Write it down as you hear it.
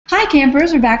Hi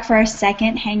campers, we're back for our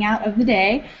second hangout of the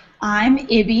day. I'm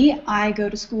Ibby. I go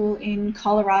to school in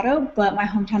Colorado, but my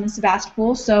hometown is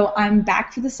Sebastopol, so I'm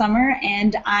back for the summer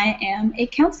and I am a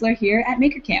counselor here at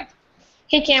Maker Camp.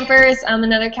 Hey campers, I'm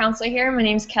another counselor here. My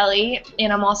name's Kelly,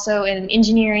 and I'm also an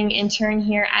engineering intern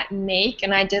here at Make,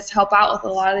 and I just help out with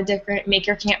a lot of the different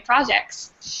Maker Camp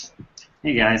projects.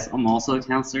 Hey guys, I'm also a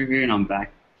counselor here, and I'm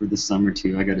back for the summer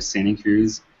too. I go to Santa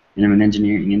Cruz, and I'm an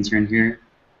engineering intern here.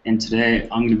 And today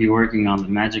I'm going to be working on the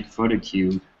magic photo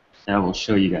cube that I will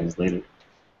show you guys later.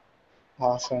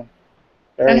 Awesome.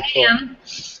 Very cool.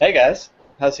 Hey guys,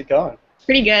 how's it going?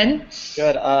 Pretty good.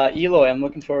 Good. Eloy, I'm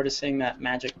looking forward to seeing that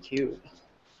magic cube.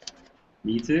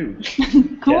 Me too.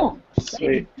 Cool. Yeah,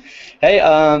 sweet.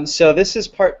 Hey, so this is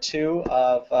part 2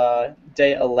 of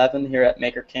day 11 here at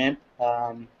Maker Camp.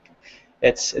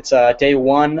 It's day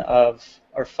 1 of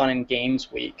our Fun and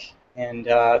Games week, and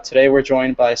today we're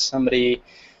joined by somebody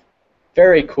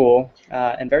very cool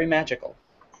and very magical.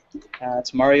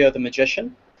 It's Mario the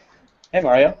Magician. Hey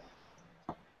Mario.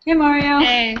 Hey Mario.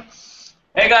 Hey.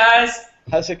 Hey guys.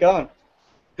 How's it going?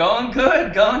 Going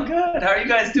good, going good. How are you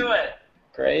guys doing?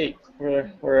 Great.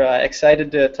 We're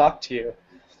excited to talk to you.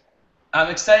 I'm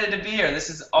excited to be here. This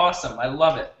is awesome. I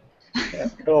love it. Yeah,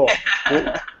 cool.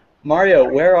 Mario,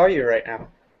 where are you right now?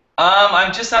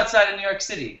 I'm just outside of New York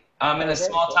City. I'm in a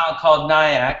small town called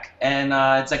Nyack, and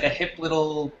it's like a hip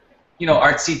little,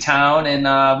 artsy town,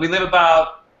 and we live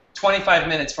about 25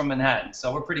 minutes from Manhattan,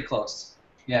 so we're pretty close.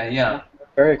 Yeah.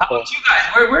 Very cool. How about you guys?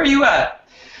 Where are you at?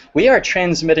 We are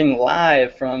transmitting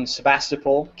live from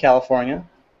Sebastopol, California,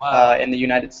 in the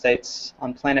United States,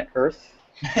 on planet Earth,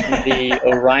 in the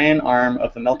Orion arm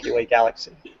of the Milky Way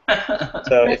galaxy.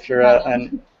 So if you're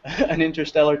an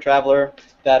interstellar traveler,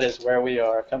 that is where we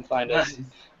are. Come find us.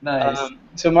 Nice.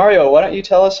 So Mario, why don't you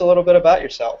tell us a little bit about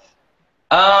yourself?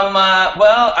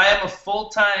 Well, I am a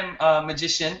full-time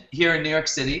magician here in New York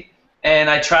City, and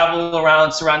I travel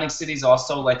around surrounding cities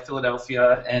also, like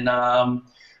Philadelphia. And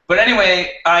but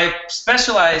anyway, I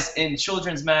specialize in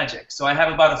children's magic. So I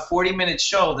have about a 40-minute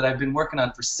show that I've been working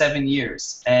on for 7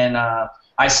 years. And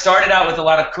I started out with a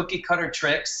lot of cookie-cutter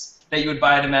tricks that you would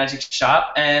buy at a magic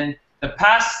shop. And the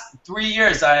past 3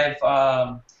 years, I've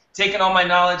taken all my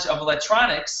knowledge of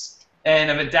electronics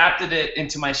and I've adapted it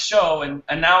into my show, and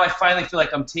now I finally feel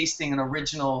like I'm tasting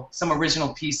some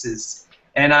original pieces.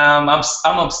 And I'm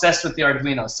obsessed with the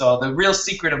Arduino. So the real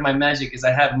secret of my magic is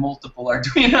I have multiple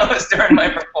Arduinos during my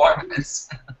performance.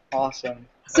 Awesome.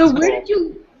 So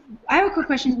I have a quick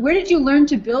question. Where did you learn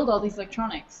to build all these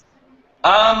electronics?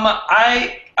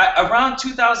 Around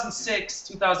 2006,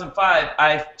 2005,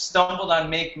 I stumbled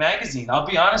on Make magazine. I'll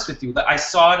be honest with you. I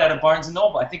saw it at a Barnes &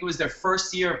 Noble. I think it was their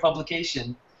first year of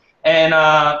publication. And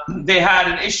they had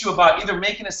an issue about either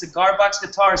making a cigar box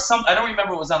guitar or something. I don't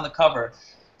remember what was on the cover.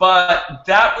 But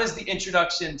that was the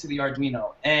introduction to the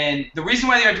Arduino. And the reason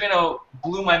why the Arduino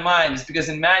blew my mind is because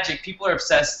in magic, people are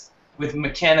obsessed with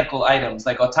mechanical items,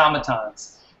 like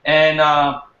automatons. And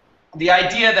the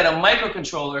idea that a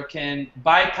microcontroller can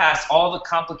bypass all the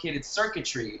complicated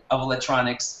circuitry of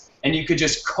electronics and you could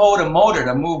just code a motor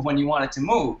to move when you want it to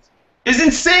move is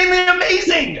insanely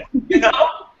amazing,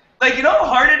 Like, you know how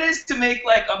hard it is to make,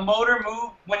 like, a motor move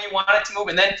when you want it to move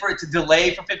and then for it to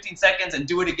delay for 15 seconds and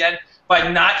do it again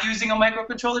by not using a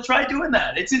microcontroller? Try doing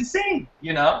that. It's insane,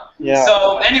 Yeah.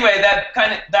 So, anyway,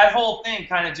 that whole thing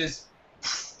kind of just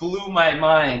blew my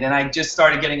mind, and I just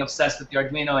started getting obsessed with the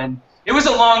Arduino, and it was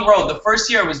a long road. The first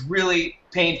year was really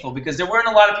painful because there weren't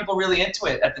a lot of people really into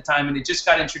it at the time, and it just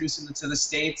got introduced into the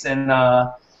States, and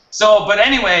but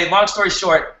anyway, long story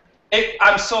short,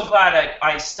 I'm so glad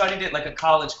I studied it like a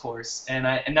college course, and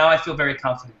now I feel very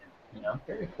confident in it.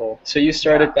 Very cool. So you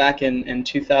started back in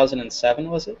 2007,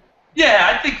 was it? Yeah,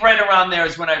 I think right around there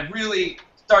is when I really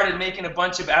started making a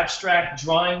bunch of abstract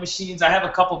drawing machines. I have a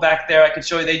couple back there I could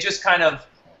show you. They just kind of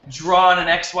draw on an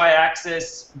XY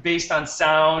axis based on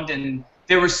sound, and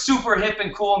they were super hip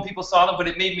and cool, and people saw them, but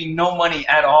it made me no money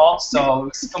at all, so it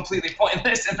was completely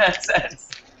pointless in that sense.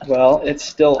 Well, it's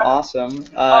still awesome.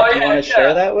 Do you want to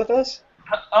share that with us?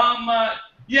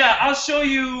 Yeah, I'll show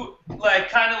you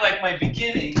kind of like my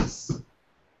beginnings.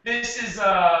 This is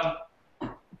oh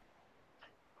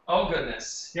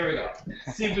goodness, here we go.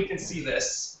 Let's see if we can see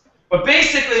this. But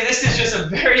basically, this is just a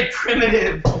very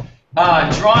primitive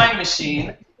drawing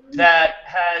machine that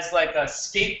has like a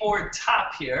skateboard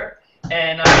top here,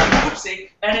 and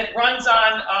and it runs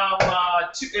on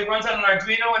an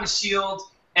Arduino and a Shield.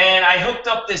 And I hooked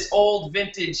up this old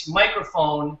vintage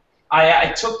microphone.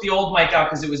 I took the old mic out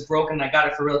because it was broken and I got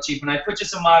it for real cheap. And I put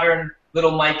just a modern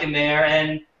little mic in there.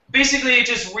 And basically it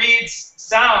just reads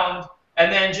sound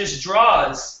and then just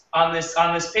draws on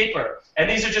this paper, and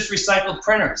these are just recycled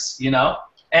printers, you know.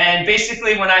 And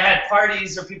basically, when I had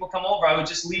parties or people come over, I would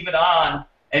just leave it on,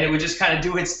 and it would just kind of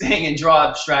do its thing and draw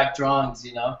abstract drawings,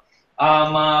 you know.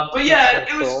 But yeah,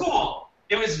 it was cool.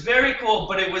 It was very cool,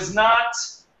 but it was not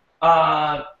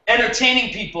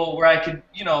entertaining people where I could,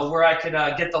 you know,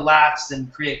 get the laughs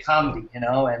and create comedy, you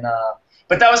know. And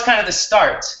but that was kind of the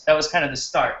start. That was kind of the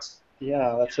start.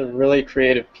 Yeah, that's a really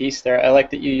creative piece there. I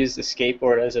like that you use the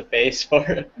skateboard as a base for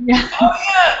it. Yeah. Oh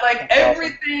yeah, like That's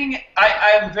everything.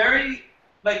 I am very,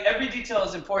 like, every detail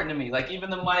is important to me. Like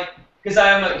even the mic, because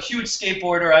I'm a huge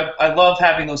skateboarder. I love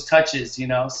having those touches, you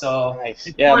know. So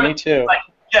Nice. Yeah, me too. like,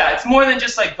 yeah, it's more than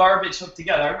just like garbage hooked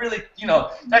together. I really, you know,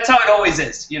 that's how it always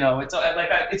is. You know, it's like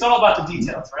it's all about the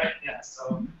details, right? Yeah.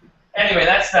 So anyway,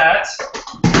 that's that.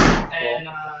 And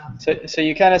So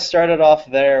you kind of started off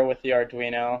there with the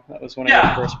Arduino. That was one of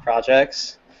your first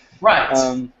projects.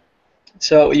 right.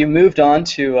 So you moved on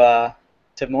to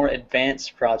more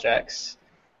advanced projects.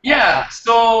 Yeah.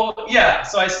 So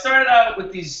I started out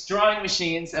with these drawing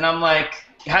machines, and I'm like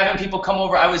having people come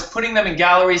over. I was putting them in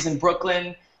galleries in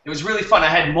Brooklyn. It was really fun. I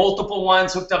had multiple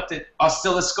ones hooked up to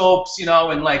oscilloscopes, you know,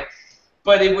 and like,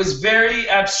 but it was very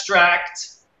abstract.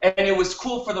 And it was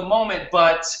cool for the moment,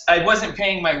 but I wasn't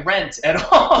paying my rent at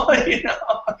all, you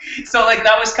know. So like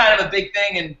that was kind of a big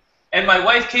thing, and my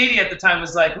wife Katie at the time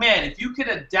was like, man, if you could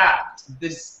adapt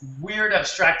this weird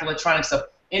abstract electronic stuff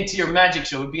into your magic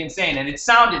show, it would be insane. And it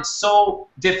sounded so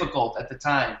difficult at the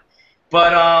time,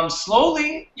 but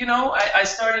slowly, you know, I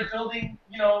started building,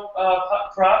 you know,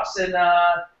 props,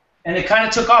 and it kind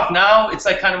of took off. Now it's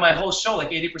like kind of my whole show, like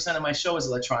 80% of my show is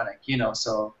electronic, you know.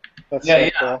 So That's yeah, so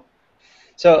yeah. cool.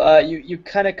 So you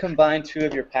kind of combine two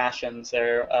of your passions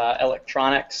there,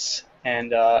 electronics and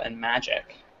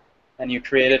magic, and you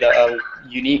created a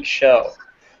unique show.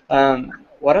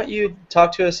 Why don't you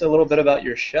talk to us a little bit about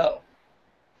your show?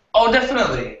 Oh,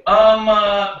 definitely.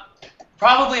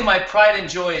 Probably my pride and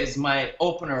joy is my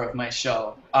opener of my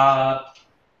show. I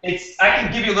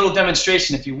can give you a little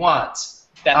demonstration if you want.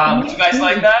 Definitely. Would you guys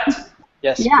like that?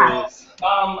 Yes, Yeah. please.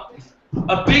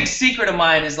 A big secret of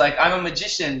mine is, like, I'm a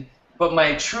magician, but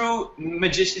my true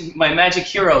magician, my magic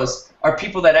heroes are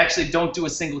people that actually don't do a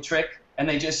single trick, and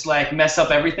they just like mess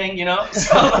up everything, you know?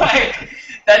 So like,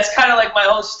 that's kind of like my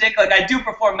whole shtick. Like, I do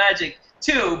perform magic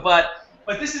too, but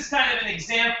this is kind of an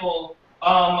example.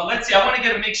 Let's see, I want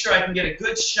to make sure I can get a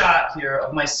good shot here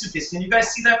of my suitcase. Can you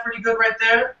guys see that pretty good right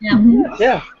there? Yeah.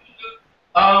 Yeah.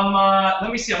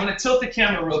 Let me see. I'm going to tilt the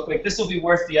camera real quick. This will be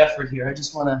worth the effort here. I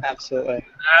just want to Absolutely. do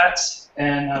that,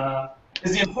 and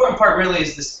because the important part really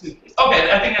is the suitcase.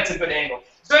 Okay, I think that's a good angle.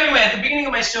 So anyway, at the beginning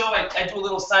of my show, I do a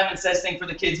little Simon Says thing for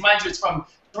the kids. Mind you, it's from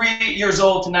 3 years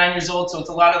old to 9 years old, so it's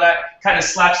a lot of that kind of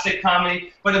slapstick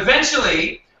comedy. But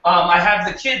eventually, I have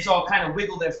the kids all kind of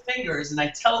wiggle their fingers, and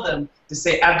I tell them to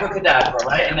say abracadabra,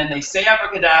 right? And then they say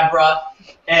abracadabra,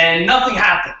 and nothing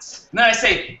happens. And then I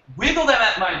say, wiggle them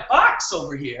at my box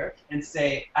over here, and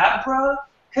say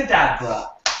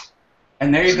abracadabra.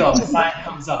 And there you go, the sign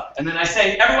comes up. And then I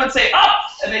say, everyone say up!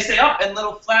 And they say up, and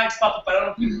little flags pop up. I don't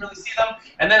know if you can really see them.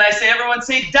 And then I say, everyone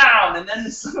say down. And then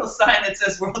this little sign that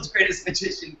says world's greatest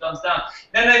magician comes down.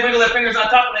 Then they wiggle their fingers on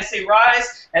top, and I say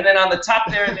rise. And then on the top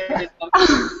there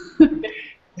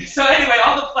so anyway,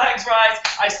 all the flags rise.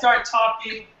 I start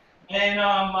talking, and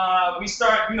we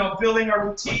start, you know, building our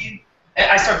routine.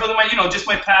 I start building my, you know, just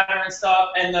my pattern and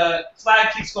stuff, and the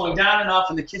flag keeps going down and up,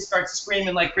 and the kids start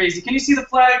screaming like crazy. Can you see the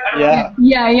flag? I don't know.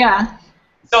 Yeah.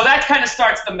 So that kind of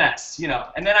starts the mess, you know.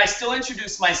 And then I still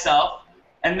introduce myself,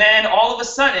 and then all of a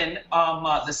sudden,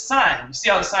 the sign, you see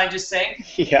how the sign just sang?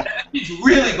 Yeah. And the kids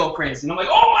really go crazy. And I'm like,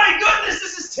 oh my goodness,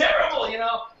 this is terrible, you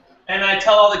know. And I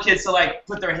tell all the kids to like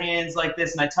put their hands like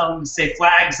this, and I tell them to say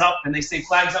flags up, and they say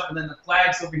flags up, and then the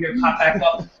flags over here pop back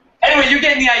up. Anyway, you're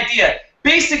getting the idea.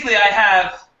 Basically, I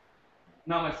have,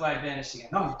 now my flag vanished again.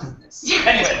 Oh my goodness.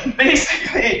 Anyway,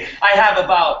 basically, I have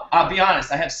about, I'll be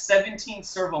honest, I have 17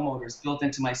 servo motors built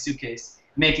into my suitcase,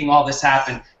 making all this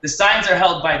happen. The signs are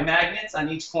held by magnets on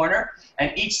each corner,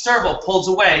 and each servo pulls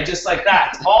away just like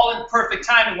that, all in perfect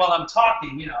timing while I'm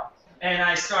talking, you know. And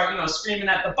I start, you know, screaming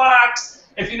at the box.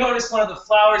 If you notice, one of the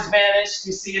flowers vanished,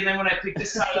 you see, and then when I pick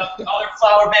this side up, the other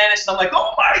flower vanished, and I'm like,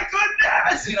 oh my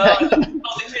goodness, you know, and I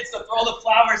tell the kids to throw the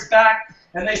flowers back,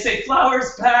 and they say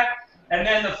flowers back, and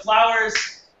then the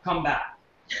flowers come back.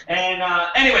 And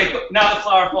anyway, now the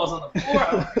flower falls on the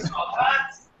floor. So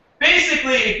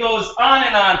basically, it goes on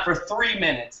and on for 3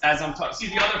 minutes as I'm talking. See,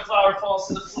 the other flower falls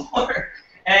to the floor,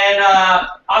 and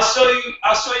I'll show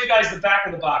you guys the back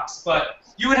of the box, but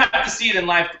you would have to see it in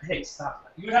live. Hey,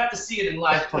 stop! You would have to see it in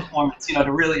live performance, you know,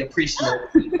 to really appreciate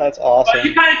it. That's awesome. But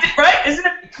you kind of did, right? Isn't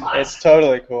it? Come on, It's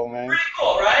totally cool, man. pretty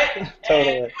cool, right?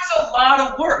 Totally. And it was a lot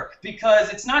of work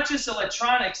because it's not just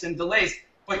electronics and delays,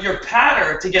 but your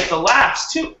patter to get the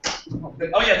laughs too.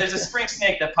 Oh yeah, there's a spring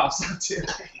snake that pops out too.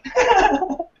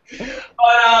 But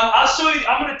I'll show you.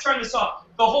 I'm going to turn this off.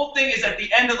 The whole thing is at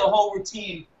the end of the whole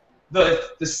routine,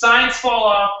 the signs fall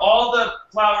off, all the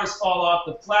flowers fall off,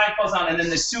 the flag falls on, and then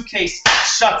the suitcase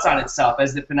shuts on itself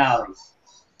as the finale.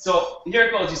 So here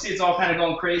it goes. You see it's all kind of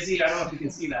going crazy? I don't know if you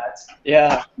can see that.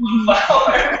 Yeah.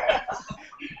 Flower.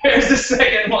 Here's the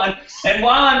second one. And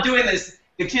while I'm doing this,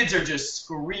 the kids are just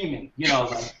screaming, you know,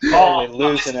 like, oh,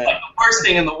 losing it. Like the worst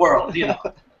thing in the world, you know.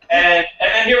 And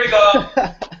then here we go.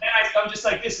 And I'm just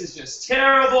like, this is just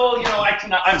terrible. You know,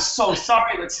 I'm so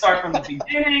sorry. Let's start from the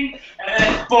beginning. And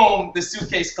then, boom, the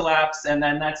suitcase collapsed, and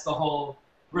then that's the whole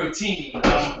routine.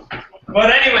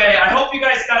 But anyway, I hope you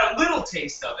guys got a little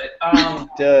taste of it.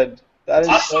 Dude, that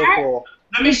is so cool.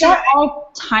 Let me Is show that you.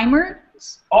 all timers?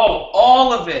 Oh,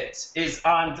 all of it is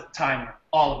on the timer.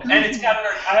 All of it. And it's got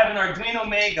I have an Arduino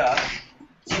Mega.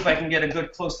 See if I can get a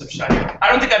good close-up shot here. I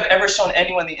don't think I've ever shown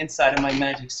anyone the inside of my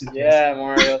Magic suitcase. Yeah,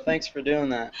 Mario, thanks for doing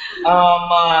that.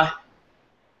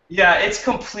 Yeah, it's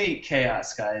complete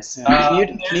chaos, guys. Yeah.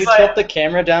 Can you tilt the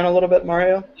camera down a little bit,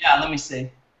 Mario? Yeah, let me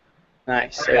see.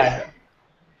 Nice. Okay.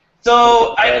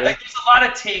 So there's a lot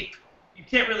of tape. You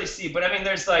can't really see, but I mean,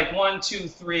 there's like 1, 2,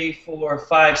 3, 4,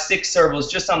 5, 6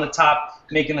 servos just on the top,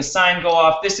 making the sign go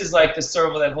off. This is like the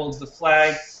servo that holds the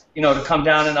flag, you know, to come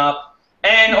down and up.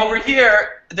 And over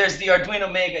here, there's the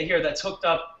Arduino Mega here that's hooked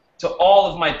up to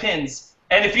all of my pins.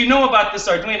 And if you know about this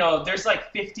Arduino, there's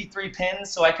like 53 pins,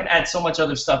 so I can add so much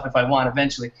other stuff if I want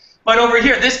eventually. But over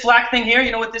here, this black thing here,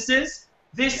 you know what this is?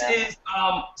 This is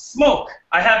smoke.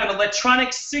 I have an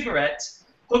electronic cigarette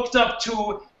hooked up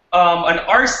to an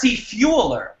RC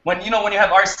fueler. When you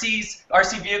have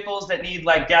RC vehicles that need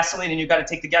like gasoline and you've got to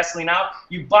take the gasoline out,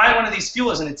 you buy one of these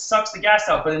fuelers and it sucks the gas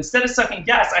out. But instead of sucking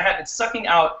gas, I have it sucking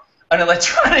out an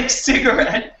electronic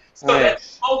cigarette, so that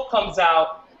smoke comes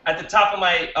out at the top of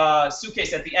my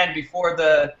suitcase at the end before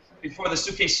the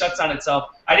suitcase shuts on itself.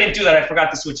 I didn't do that. I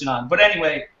forgot to switch it on. But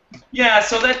anyway, yeah.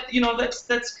 So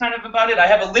that's kind of about it. I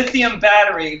have a lithium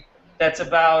battery that's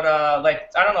about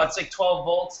it's like 12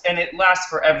 volts, and it lasts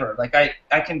forever. Like I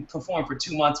can perform for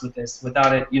 2 months with this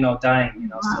without it,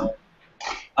 dying. So.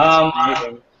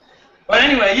 But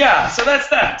anyway, yeah, so that's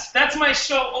that. That's my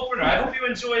show opener. I hope you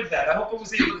enjoyed that. I hope it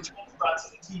was able to transfer to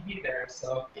the TV there.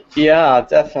 So. Yeah,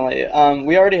 definitely.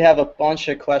 We already have a bunch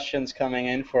of questions coming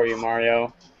in for you,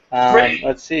 Mario. Great.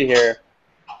 Let's see here.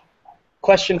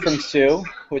 Question from Sue,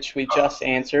 which we just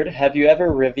answered. Have you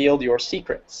ever revealed your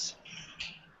secrets?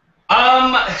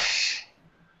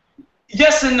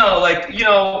 Yes and no. Like,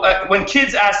 when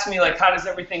kids ask me, like, how does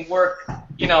everything work,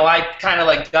 I kind of,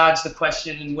 like, dodge the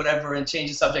question and whatever and change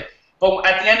the subject. But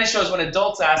at the end of shows, when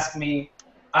adults ask me,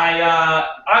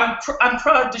 I'm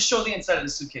proud to show the inside of the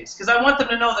suitcase because I want them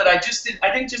to know that I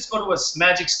didn't just go to a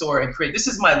magic store and create. This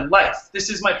is my life.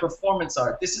 This is my performance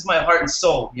art. This is my heart and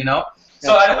soul.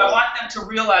 So I want them to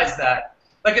realize that.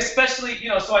 Like especially,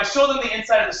 so I show them the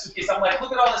inside of the suitcase. I'm like,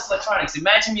 look at all this electronics.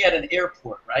 Imagine me at an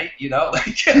airport, right?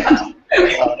 Like,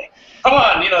 come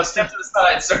on, step to the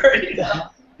side, sir.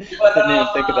 But, Didn't even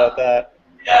think about that.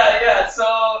 Yeah.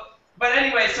 So. But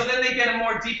anyway, so then they get a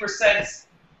more deeper sense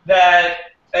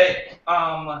that,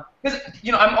 because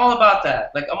I'm all about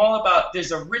that. Like I'm all about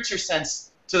there's a richer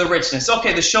sense to the richness.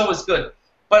 Okay, the show was good,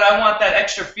 but I want that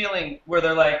extra feeling where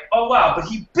they're like, oh wow, but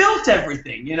he built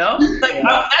everything, Like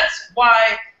that's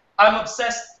why I'm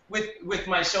obsessed with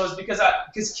my shows because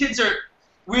kids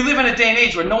we live in a day and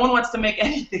age where no one wants to make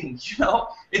anything.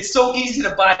 It's so easy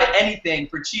to buy anything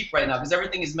for cheap right now because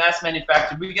everything is mass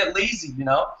manufactured. We get lazy,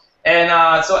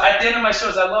 And so at the end of my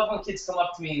shows, I love when kids come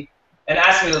up to me and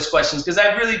ask me those questions because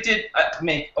I really did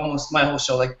make almost my whole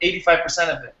show, like 85%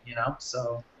 of it,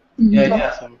 So,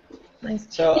 yeah. Awesome. Nice.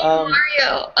 So,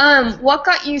 Mario, what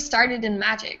got you started in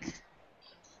magic?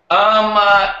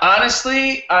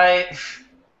 Honestly, I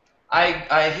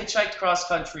hitchhiked cross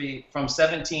country from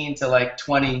 17 to like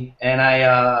 20, and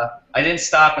I didn't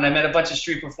stop, and I met a bunch of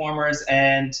street performers,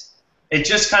 and it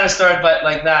just kind of started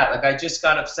like that. Like I just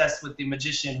got obsessed with the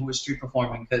magician who was street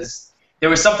performing because there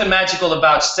was something magical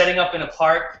about setting up in a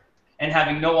park and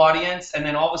having no audience, and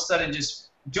then all of a sudden just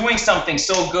doing something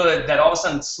so good that all of a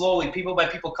sudden slowly people by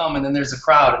people come, and then there's a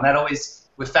crowd, and that always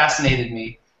fascinated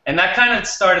me. And that kind of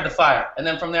started the fire. And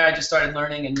then from there I just started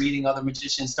learning and reading other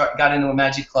magicians, got into a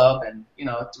magic club, and it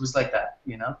was like that.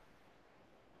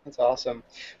 That's awesome.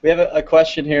 We have a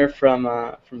question here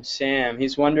from Sam.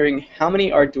 He's wondering, how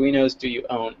many Arduinos do you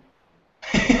own?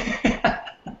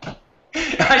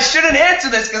 I shouldn't answer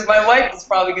this because my wife is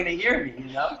probably going to hear me,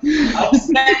 you know? I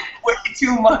spent way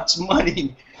too much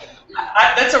money.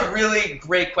 That's a really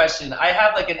great question. I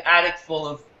have like an attic full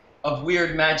of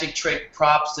weird magic trick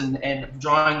props and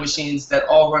drawing machines that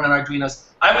all run on Arduinos.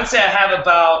 I would say I have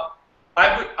about,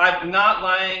 I'm not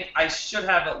lying, I should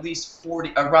have at least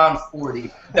 40, around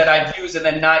 40 that I've used and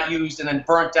then not used and then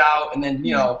burnt out and then,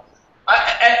 you know,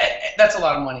 that's a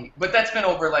lot of money. But that's been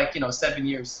over like, 7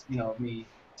 years, of me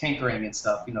tinkering and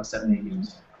stuff, 7, 8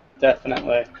 years.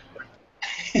 Definitely.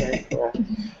 Very cool.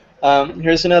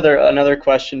 Here's another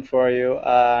question for you.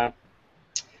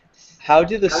 How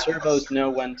do the servos know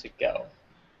when to go?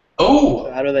 Oh,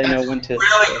 so how do they know when to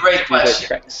really great do their question.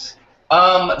 tricks?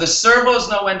 The servos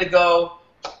know when to go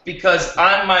because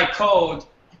on my code,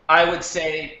 I would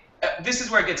say, this is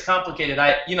where it gets complicated.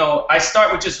 I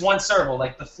start with just one servo,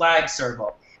 like the flag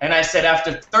servo, and I said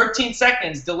after 13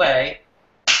 seconds delay,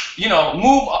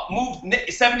 move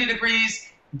 70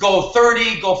 degrees, go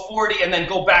 30, go 40, and then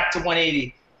go back to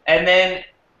 180. And then,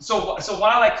 so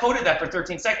while I coded that for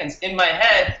 13 seconds, in my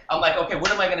head, I'm like, okay, what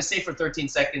am I going to say for 13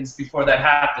 seconds before that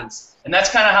happens? And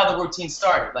that's kind of how the routine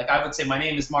started. Like I would say, my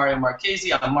name is Mario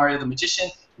Marchese, I'm Mario the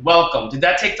Magician, welcome. Did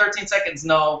that take 13 seconds?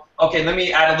 No. Okay, let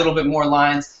me add a little bit more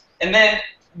lines. And then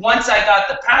once I got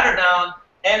the pattern down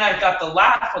and I got the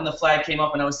laugh when the flag came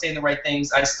up and I was saying the right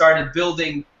things, I started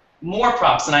building more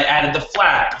props and I added the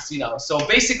flags, So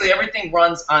basically everything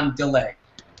runs on delay,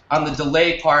 on the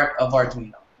delay part of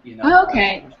Arduino, Oh,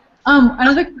 okay.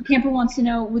 Another camper wants to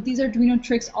know, would these Arduino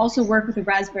tricks also work with a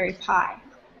Raspberry Pi?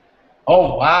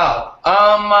 Oh,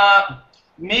 wow.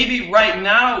 Maybe right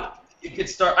now it could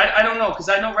start, I don't know, because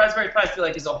I know Raspberry Pi I feel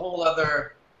like is a whole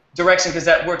other direction because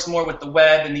that works more with the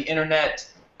web and the internet.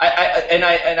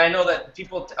 I know that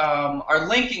people are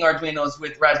linking Arduinos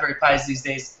with Raspberry Pis these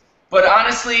days. But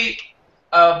honestly,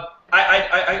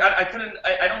 I couldn't.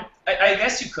 I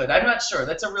guess you could. I'm not sure.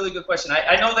 That's a really good question.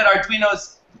 I know that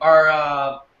Arduinos are.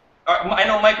 I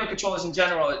know microcontrollers in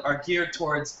general are geared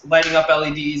towards lighting up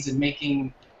LEDs and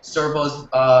making servos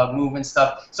move and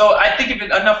stuff. So I think if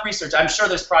enough research, I'm sure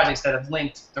there's projects that have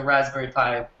linked the Raspberry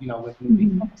Pi, with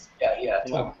moving. Yeah.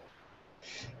 Totally.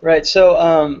 Right.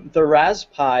 So the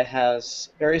Raspberry Pi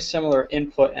has very similar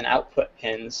input and output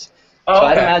pins. Oh, so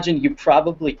okay. I'd imagine you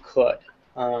probably could.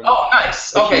 Oh,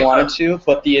 nice. If Okay, you wanted to,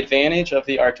 but the advantage of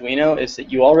the Arduino is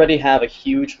that you already have a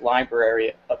huge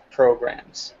library of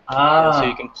programs. And so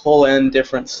you can pull in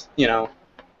different, So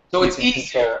it's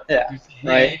easier. Yeah.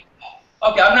 Right.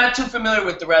 Okay, I'm not too familiar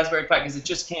with the Raspberry Pi because it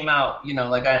just came out.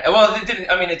 Well, it didn't.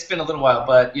 I mean, it's been a little while,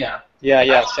 but yeah.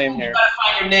 Yeah. Same here. You gotta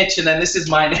find your niche, and then this is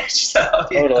my niche. So,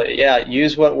 Totally. Yeah.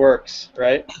 Use what works.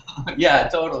 Right. Yeah.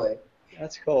 Totally.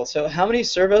 That's cool. So how many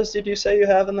servos did you say you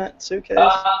have in that suitcase?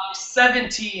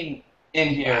 17 in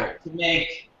here to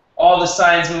make all the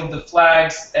signs move, the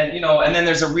flags, and and then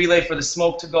there's a relay for the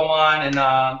smoke to go on, and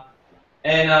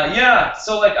yeah.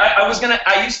 So like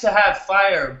I used to have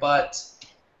fire, but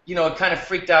it kind of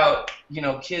freaked out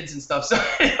kids and stuff, so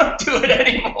I don't do it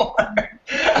anymore. I'm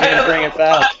gonna bring it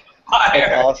back.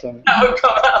 That's awesome. That would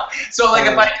come out. So like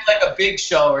if I do like a big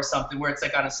show or something where it's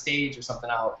like on a stage or something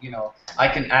out, I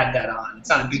can add that on. It's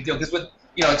not a big deal because with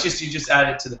it's just you just add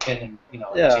it to the pin and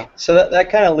Yeah. So that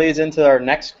kind of leads into our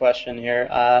next question here.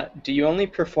 Do you only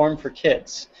perform for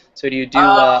kids? So do you do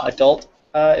adult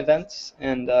events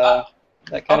and that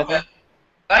kind of thing?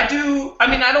 I do.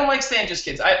 I mean, I don't like saying just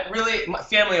kids. My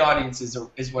family audiences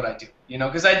is what I do.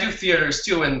 Because I do theaters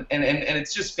too, and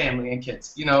it's just family and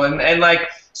kids. And like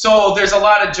so, there's a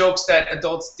lot of jokes that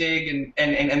adults dig,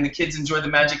 and the kids enjoy the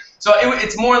magic. So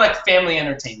it's more like family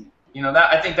entertainment.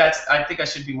 I think I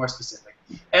should be more specific.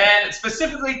 And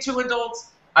specifically to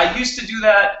adults, I used to do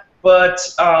that, but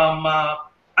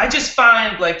I just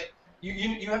find like.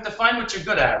 You have to find what you're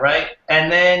good at, right?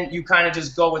 And then you kind of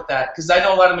just go with that. Because I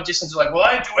know a lot of magicians are like, well,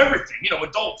 I do everything.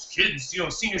 Adults, kids,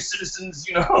 senior citizens,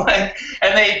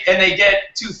 and they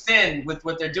get too thin with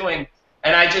what they're doing.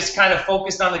 And I just kind of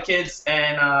focused on the kids,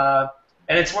 and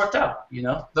it's worked out.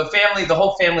 The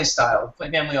whole family style,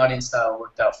 family audience style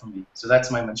worked out for me. So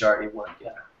that's my majority of work.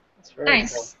 Yeah. That's very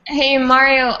Nice. cool. Hey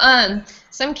Mario,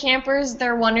 some campers,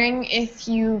 they're wondering if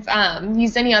you've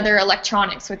used any other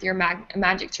electronics with your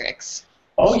magic tricks.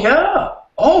 Oh yeah.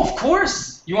 Oh, of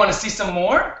course. You want to see some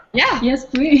more? Yeah. Yes,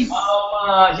 please.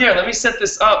 Here, let me set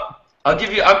this up. I'll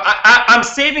give you. I'm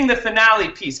saving the finale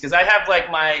piece because I have like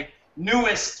my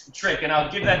newest trick, and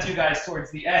I'll give that to you guys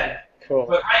towards the end. Cool.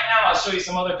 But right now, I'll show you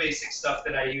some other basic stuff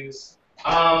that I use.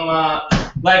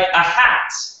 Like a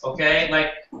hat, okay? Like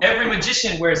every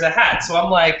magician wears a hat. So I'm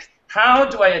like, how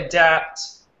do I adapt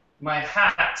my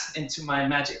hat into my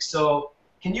magic? So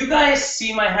can you guys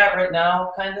see my hat right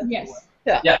now, kind of? Yes.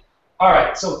 Yeah. Yeah. All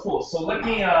right. So cool. So let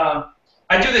me.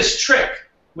 I do this trick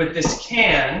with this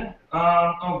can.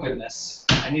 Oh goodness.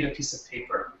 I need a piece of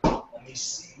paper. Let me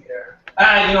see here.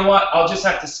 You know what? I'll just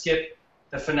have to skip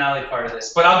the finale part of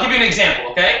this. But I'll give you an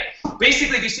example. Okay.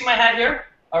 Basically, do you see my hat here?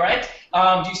 All right.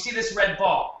 Do you see this red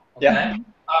ball? Okay? Yeah.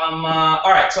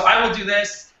 All right. So I will do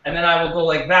this. And then I will go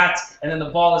like that, and then the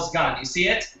ball is gone. You see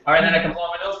it? All right, then I can blow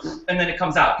my nose, and then it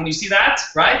comes out. Can you see that?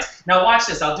 Right? Now watch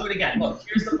this. I'll do it again. Look,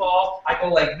 here's the ball. I go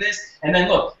like this, and then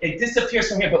look, it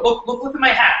disappears from here. But look at my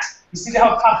hat. You see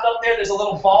how it popped up there? There's a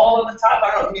little ball on the top.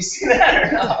 I don't know. Can you see that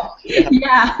or no?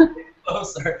 Yeah.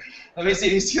 Closer. Let me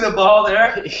see. You see the ball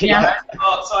there? Yeah.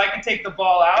 Right? So I can take the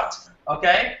ball out,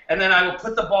 okay? And then I will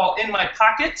put the ball in my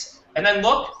pocket, and then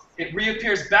look, it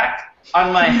reappears back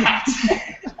on my hat.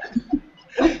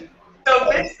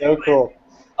 That's so cool.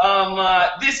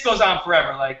 This goes on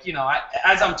forever. Like, you know,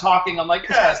 as I'm talking, I'm like,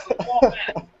 yes, the ball man,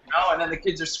 you know, and then the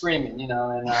kids are screaming, you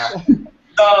know, and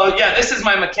so yeah, this is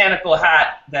my mechanical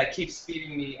hat that keeps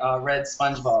feeding me red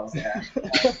sponge balls there.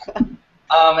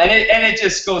 And it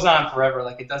just goes on forever,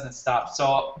 like it doesn't stop.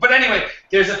 So, but anyway,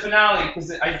 there's a finale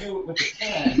because I do it with a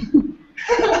can.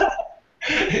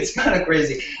 It's kind of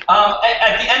crazy.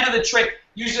 At the end of the trick,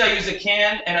 usually I use a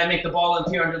can and I make the ball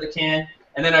appear under the can.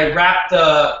 And then I wrap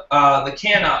the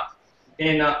can up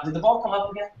in. Did the ball come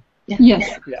up again?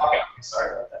 Yes. Yeah. Okay,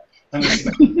 sorry about that. Let me see.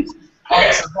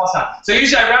 Okay, so the ball's not. So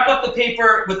usually I wrap up the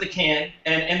paper with the can,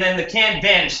 and then the can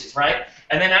vanishes, right?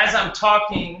 And then as I'm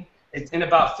talking, it's in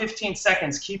about 15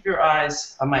 seconds, keep your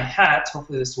eyes on my hat.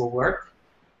 Hopefully this will work.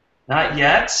 Not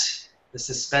yet. The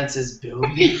suspense is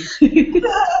building.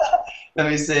 Let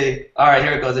me see. All right,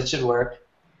 here it goes. It should work.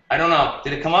 I don't know.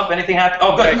 Did it come up? Anything happen?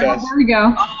 Oh, good. There we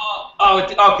go.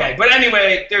 Oh, okay. But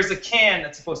anyway, there's a can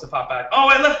that's supposed to pop out. Oh,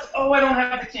 I don't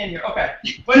have the can here. Okay.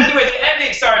 But anyway, the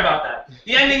ending. Sorry about that.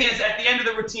 The ending is at the end of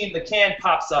the routine, the can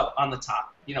pops up on the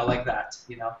top. You know, like that.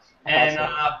 You know, and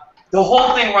the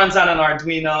whole thing runs on an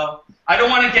Arduino. I don't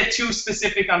want to get too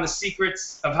specific on the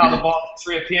secrets of how the ball is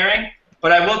reappearing,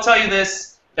 but I will tell you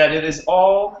this: that it is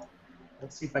all.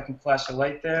 Let's see if I can flash a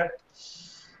light there.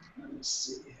 Let me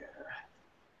see.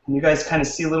 Can you guys kind of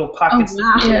see little pockets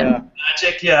wow. of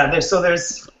magic? Yeah, there's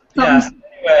yeah.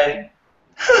 Anyway,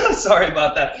 sorry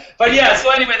about that. But yeah, so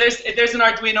anyway, there's an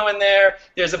Arduino in there.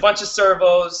 There's a bunch of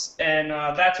servos, and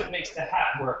that's what makes the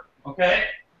hat work. Okay,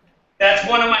 that's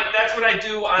what I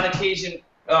do on occasion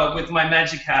with my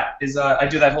magic hat. Is I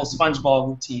do that whole sponge ball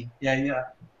routine. Yeah.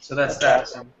 So that's that.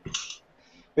 Awesome.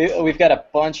 We've got a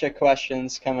bunch of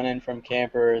questions coming in from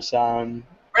campers.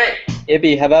 Great.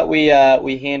 Ibby, how about we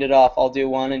hand it off? I'll do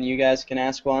one, and you guys can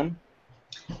ask one.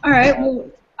 All right. Well,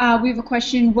 we have a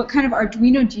question. What kind of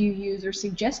Arduino do you use or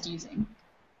suggest using?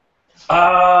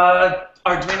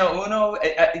 Arduino Uno.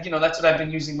 You know, that's what I've been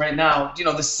using right now. You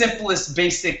know, the simplest,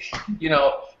 basic. You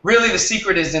know, really the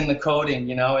secret is in the coding.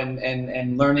 You know,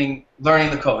 and learning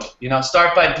the code. You know,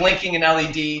 start by blinking an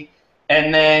LED,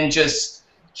 and then just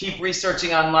keep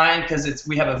researching online because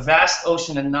we have a vast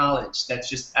ocean of knowledge that's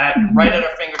just right at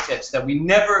our fingertips that we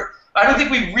never. I don't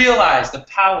think we realize the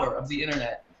power of the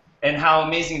internet and how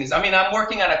amazing it is. I mean, I'm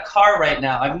working on a car right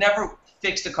now. I've never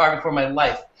fixed a car before in my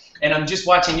life, and I'm just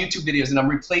watching YouTube videos and I'm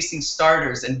replacing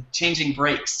starters and changing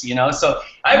brakes. You know, so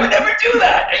I would never do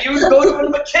that. And you would go to a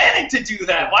mechanic to do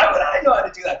that. Why would I know how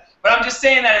to do that? But I'm just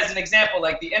saying that as an example.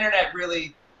 Like the internet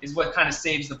really is what kind of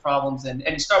saves the problems, and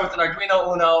you start with an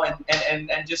Arduino Uno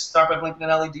and just start by blinking an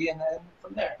LED and then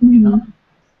from there. You know?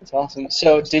 That's awesome.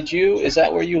 So is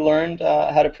that where you learned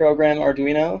how to program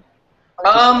Arduino?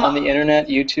 On the internet,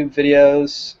 YouTube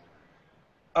videos?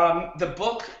 The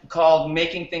book called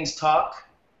Making Things Talk.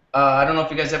 I don't know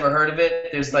if you guys ever heard of it.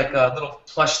 There's like a little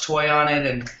plush toy on it,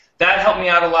 and that helped me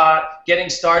out a lot. Getting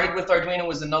Started with Arduino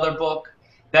was another book.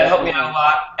 That helped me out a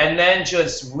lot. And then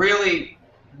just really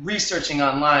researching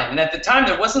online, and at the time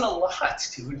there wasn't a lot,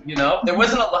 dude. You know, there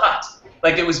wasn't a lot.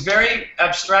 Like it was very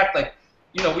abstract. Like,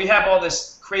 you know, we have all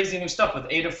this crazy new stuff with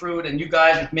Adafruit and you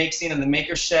guys with MakeScene and the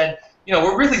Maker Shed. You know,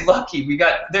 we're really lucky.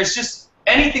 There's just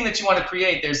anything that you want to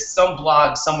create. There's some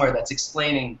blog somewhere that's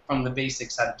explaining from the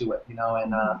basics how to do it. You know,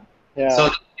 and so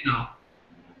you know.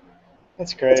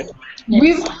 That's great.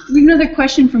 We have another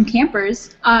question from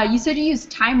campers. You said you use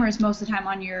timers most of the time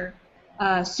on your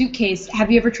suitcase.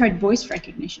 Have you ever tried voice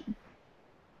recognition?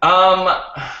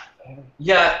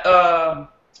 Yeah,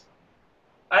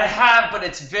 I have, but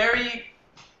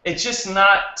it's just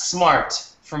not smart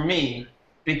for me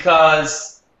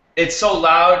because it's so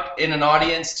loud in an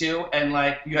audience too, and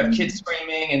like you have kids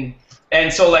screaming,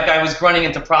 and so like I was running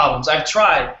into problems. I've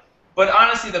tried, but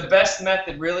honestly, the best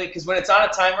method really, because when it's on a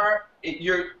timer,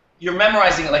 you're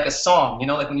memorizing it like a song. You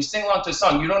know, like when you sing along to a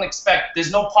song, you don't expect,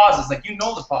 there's no pauses. Like you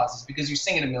know the pauses because you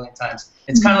sing it a million times.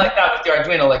 It's kind of like that with your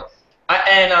Arduino. Like,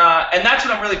 and that's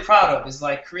what I'm really proud of, is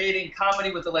like creating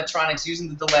comedy with electronics using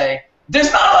the delay.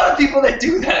 There's not a lot of people that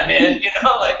do that, man. You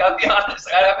know, like I'll be honest,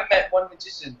 like, I haven't met one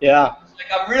magician. Yeah. Like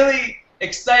I'm really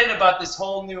excited about this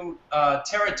whole new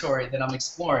territory that I'm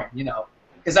exploring. You know,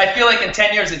 because I feel like in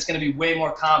 10 years it's going to be way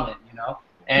more common. You know,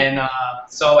 and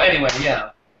so anyway, yeah.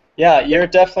 Yeah, you're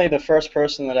definitely the first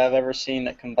person that I've ever seen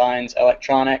that combines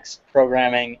electronics,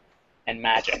 programming, and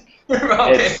magic.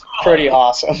 Okay, It's pretty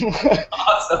awesome.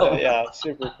 awesome. Yeah,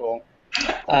 super cool.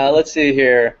 Let's see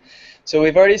here. So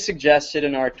we've already suggested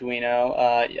an Arduino.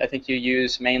 I think you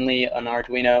use mainly an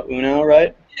Arduino Uno,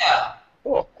 right? Yeah.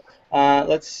 Cool.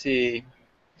 Let's see.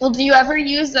 Well, do you ever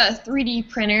use a 3D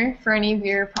printer for any of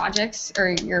your projects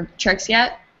or your tricks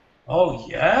yet? Oh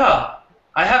yeah.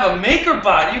 I have a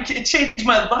MakerBot. It changed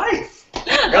my life.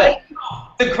 Really?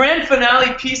 The grand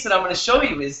finale piece that I'm going to show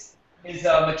you is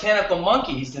a mechanical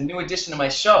monkey. He's the new addition to my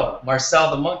show,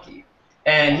 Marcel the monkey,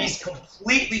 and he's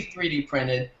completely 3D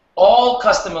printed, all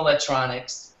custom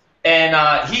electronics, and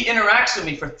he interacts with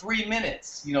me for 3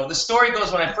 minutes. You know, the story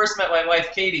goes, when I first met my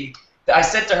wife Katie, I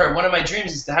said to her, one of my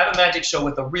dreams is to have a magic show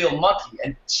with a real monkey,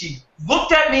 and she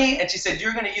looked at me and she said,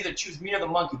 "You're going to either choose me or the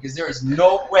monkey, because there is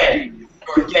no way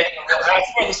you're getting a real." I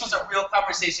swear, this was a real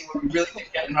conversation where we really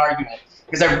didn't get in an argument,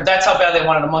 because that's how bad they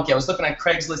wanted a monkey. I was looking at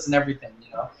Craigslist and everything,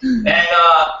 you know. And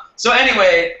so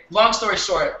anyway, long story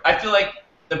short, I feel like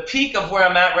the peak of where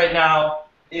I'm at right now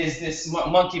is this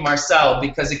monkey Marcel,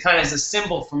 because it kind of is a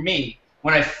symbol for me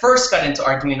when I first got into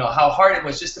Arduino, how hard it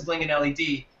was just to blink an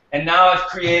LED. And now I've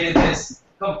created this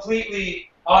completely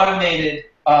automated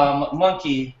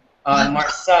monkey,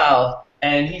 Marcel,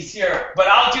 and he's here. But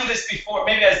I'll do this before,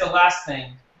 maybe as the last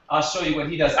thing, I'll show you what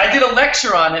he does. I did a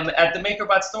lecture on him at the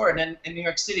MakerBot store in New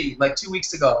York City like 2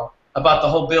 weeks ago about the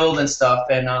whole build and stuff,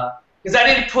 and because I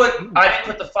didn't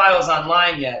put the files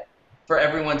online yet for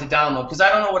everyone to download, because I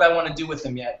don't know what I want to do with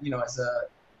them yet, you know, as a.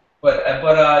 But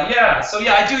yeah, so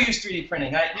yeah, I do use 3D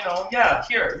printing. Yeah,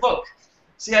 here, look.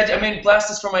 See, I made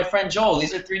blasters for my friend Joel.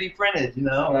 These are 3D printed, you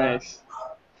know. Nice.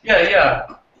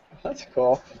 Yeah. That's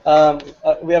cool.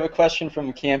 We have a question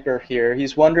from Camper here.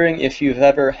 He's wondering if you've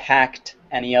ever hacked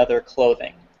any other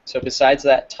clothing. So besides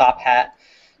that top hat,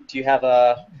 do you have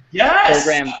a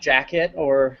programmed jacket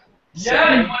or?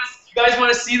 Yeah. You guys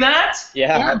want to see that?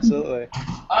 Yeah, absolutely.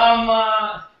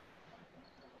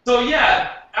 So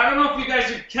yeah, I don't know if you guys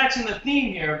are catching the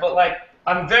theme here, but like,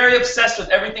 I'm very obsessed with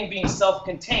everything being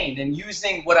self-contained and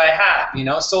using what I have, you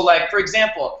know? So like, for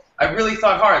example, I really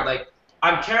thought hard, like,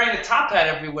 I'm carrying a top hat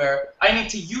everywhere. I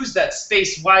need to use that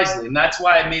space wisely, and that's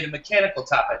why I made a mechanical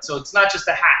top hat. So it's not just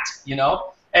a hat, you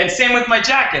know? And same with my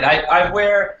jacket. I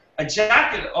wear a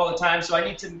jacket all the time, so I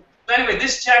need to... But anyway,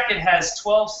 this jacket has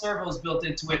 12 servos built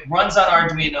into it, runs on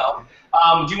Arduino.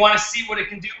 Do you want to see what it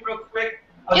can do real quick?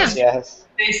 Yes.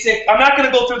 Basic. I'm not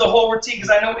going to go through the whole routine because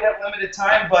I know we have limited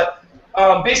time, but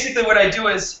basically what I do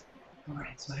is, all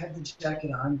right, so I have the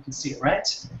jacket on. You can see it, right?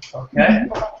 Okay.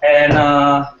 And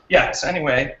yeah, so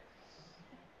anyway,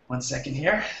 1 second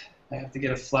here. I have to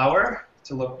get a flower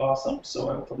to look awesome, so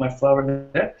I will put my flower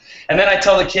there. And then I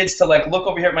tell the kids to like look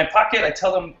over here at my pocket. I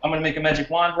tell them I'm going to make a magic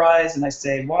wand rise, and I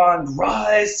say, wand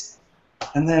rise,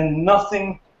 and then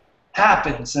nothing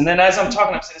happens. And then as I'm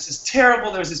talking, I'm saying, this is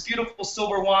terrible. There's this beautiful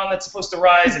silver wand that's supposed to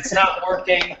rise. It's not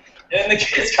working. And the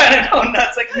kids kind of go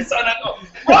nuts, like my son. I go,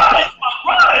 rise,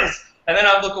 rise! And then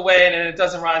I look away, and it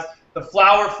doesn't rise. The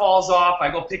flower falls off. I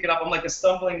go pick it up. I'm like a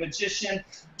stumbling magician.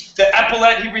 The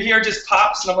epaulette over here just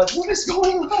pops, and I'm like, what is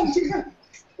going on here?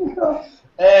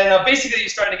 And basically, you're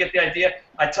starting to get the idea.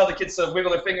 I tell the kids to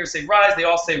wiggle their fingers, say rise. They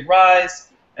all say rise,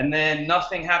 and then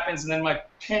nothing happens, and then my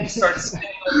pin starts spinning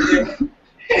over here.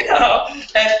 You know?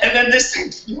 And then this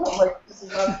thing, you know, I'm like, this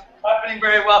is not happening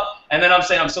very well. And then I'm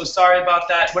saying, I'm so sorry about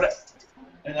that.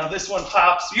 And now this one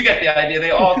pops. You get the idea.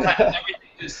 They all kind of, everything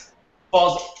just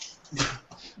falls.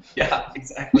 Yeah,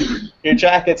 exactly. Your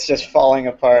jacket's just falling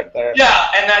apart there. Yeah,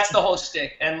 and that's the whole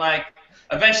shtick. And like,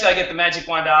 eventually I get the magic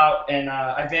wand out, and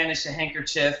I vanish a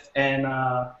handkerchief, and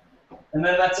then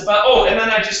that's about. Oh, and then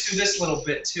I just do this little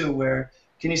bit too, where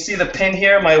can you see the pin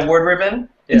here, my award ribbon?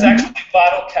 It's actually my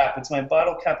bottle cap. It's my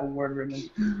bottle cap award ribbon.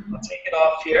 I'll take it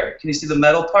off here. Can you see the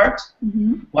metal part?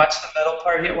 Watch the metal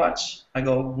part here. Watch. I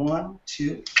go 1,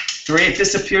 2, 3. It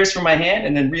disappears from my hand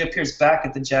and then reappears back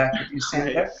at the jacket. You see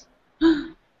it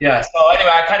there? Yeah. So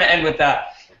anyway, I kind of end with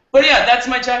that. But yeah, that's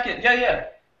my jacket. Yeah.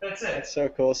 That's it. That's so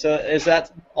cool. So is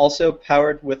that also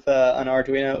powered with an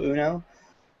Arduino Uno?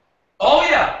 Oh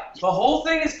yeah, the whole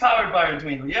thing is powered by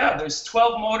Arduino. Yeah, there's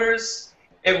 12 motors.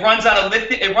 It runs on a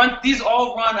lithium. These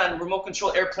all run on remote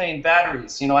control airplane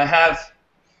batteries. You know, I have.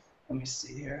 Let me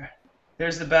see here.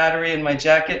 There's the battery in my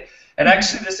jacket. And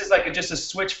actually, this is like just a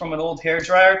switch from an old hair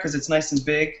dryer because it's nice and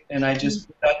big, and I just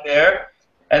put that there.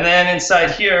 And then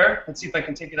inside here, let's see if I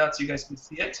can take it out so you guys can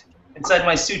see it. Inside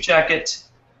my suit jacket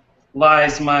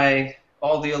lies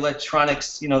all the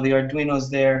electronics, you know, the Arduino's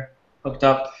there hooked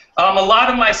up. A lot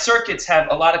of my circuits have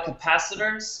a lot of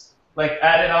capacitors like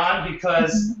added on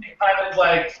because it kind of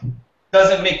like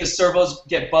doesn't make the servos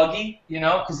get buggy, you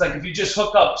know, because like if you just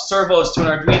hook up servos to an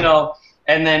Arduino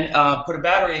and then put a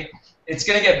battery, it's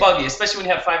gonna get buggy, especially when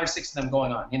you have 5 or 6 of them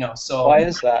going on, you know. So why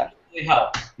is that? Really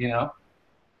help, you know.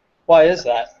 Why is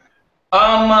that?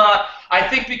 I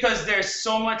think because there's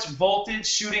so much voltage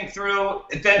shooting through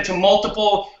then to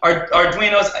multiple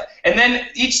Arduinos, and then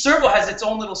each servo has its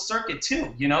own little circuit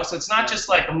too, you know. So it's not just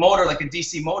like a motor, like a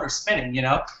DC motor spinning, you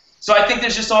know. So I think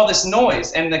there's just all this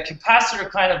noise, and the capacitor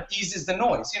kind of eases the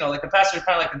noise. You know, the capacitor is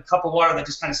kind of like a cup of water that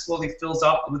just kind of slowly fills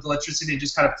up with electricity. It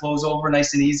just kind of flows over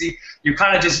nice and easy. You're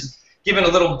kind of just giving a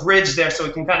little bridge there so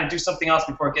it can kind of do something else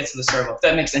before it gets to the servo, if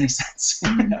that makes any sense.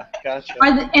 Yeah, gotcha.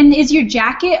 And is your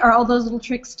jacket, are all those little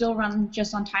tricks still run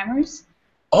just on timers?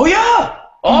 Oh, yeah.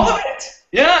 All of it.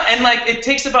 Yeah, and like it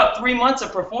takes about 3 months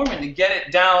of performing to get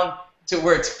it down to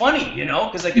where it's funny, you know,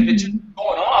 because like if it's just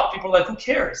going off, people are like, who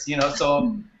cares, you know?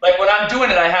 So like when I'm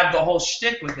doing it, I have the whole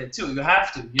shtick with it too. You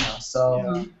have to, you know.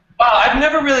 So wow, I've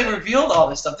never really revealed all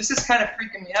this stuff. This is kind of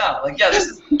freaking me out. Like, yeah, this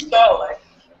is so like.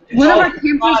 One of our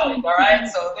campers all right,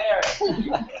 so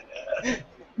there.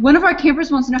 One of our campers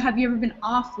wants to know, have you ever been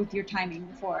off with your timing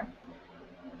before?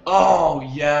 Oh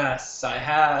yes, I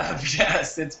have.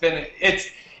 Yes, it's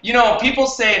you know, people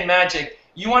say in magic,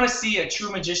 you want to see a true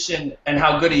magician and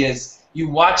how good he is. You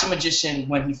watch a magician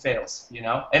when he fails, you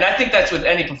know? And I think that's with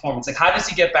any performance. Like, how does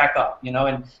he get back up, you know?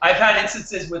 And I've had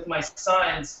instances with my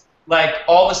signs, like,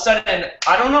 all of a sudden,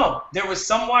 I don't know, there was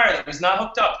some wire that was not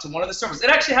hooked up to one of the servers. It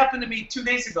actually happened to me 2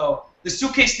 days ago. The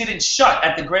suitcase didn't shut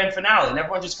at the grand finale, and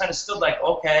everyone just kind of stood like,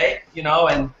 okay, you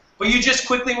know? But you just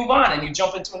quickly move on, and you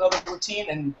jump into another routine,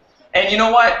 and you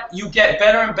know what? You get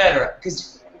better and better,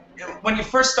 because when you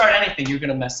first start anything, you're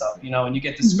going to mess up, you know, and you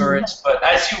get discouraged. But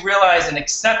as you realize and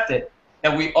accept it,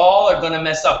 that we all are going to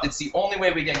mess up. It's the only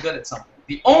way we get good at something.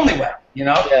 The only way, you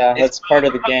know? Yeah, that's part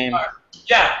of the game.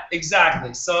 Yeah,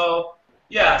 exactly. So,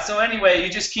 yeah, so anyway, you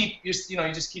just keep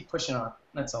pushing on.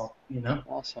 That's all, you know?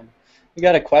 Awesome. We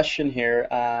got a question here.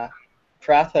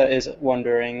 Pratha is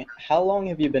wondering, how long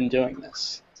have you been doing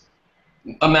this?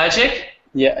 A magic?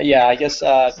 Yeah, I guess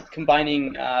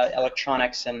combining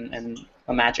electronics and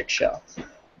a magic show.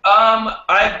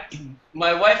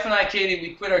 My wife and I, Katie,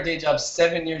 we quit our day jobs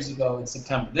 7 years ago in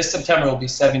September. This September will be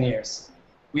 7 years.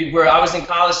 I was in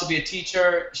college to be a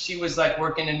teacher. She was like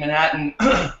working in Manhattan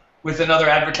with another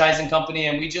advertising company,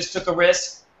 and we just took a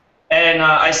risk. And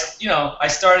I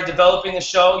started developing the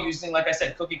show using, like I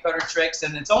said, cookie cutter tricks.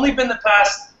 And it's only been the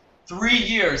past 3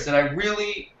 years that I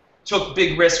really took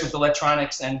big risks with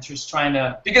electronics and just trying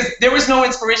to, because there was no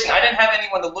inspiration. I didn't have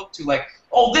anyone to look to, like,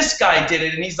 oh, this guy did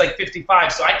it and he's like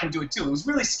 55, so I can do it too. It was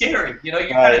really scary, you know. You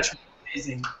kind of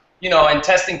amazing, you know, and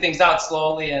testing things out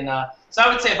slowly. And so I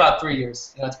would say about 3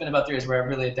 years. You know, it's been about 3 years where I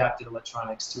really adapted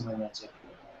electronics to my magic.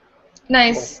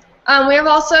 Nice. We have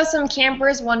also some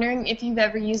campers wondering if you've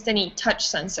ever used any touch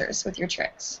sensors with your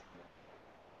tricks.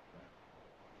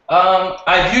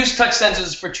 I've used touch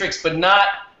sensors for tricks, but not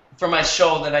for my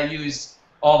show that I use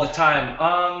all the time.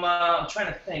 I'm trying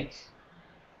to think.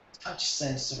 Touch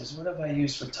sensors. What have I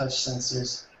used for touch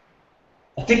sensors?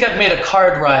 I think I've made a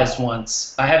card rise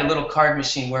once. I had a little card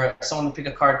machine where someone would pick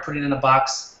a card, put it in a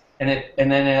box, and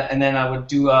then I would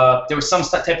do. There was some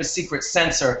type of secret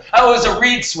sensor. Oh, it was a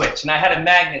reed switch, and I had a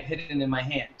magnet hidden in my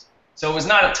hand. So it was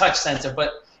not a touch sensor,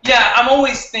 but yeah, I'm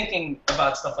always thinking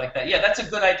about stuff like that. Yeah, that's a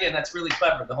good idea, and that's really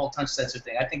clever, the whole touch sensor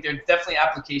thing. I think there are definitely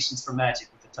applications for magic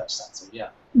with the touch sensor. Yeah.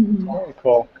 Very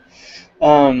cool.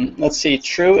 Let's see.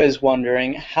 True is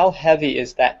wondering, how heavy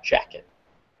is that jacket?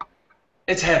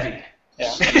 It's heavy.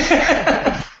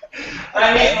 Yeah.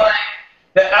 I mean, like,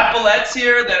 the epaulettes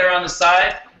here that are on the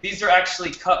side, these are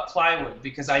actually cut plywood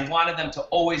because I wanted them to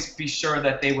always be sure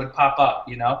that they would pop up,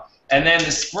 you know? And then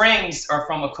the springs are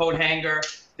from a coat hanger.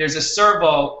 There's a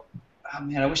servo. Oh,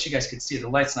 man, I wish you guys could see it. The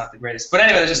light's not the greatest. But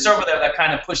anyway, there's a servo there that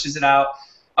kind of pushes it out.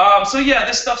 So yeah,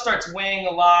 this stuff starts weighing a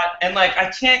lot, and like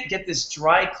I can't get this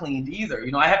dry cleaned either.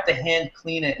 You know, I have to hand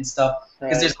clean it and stuff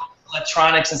because there's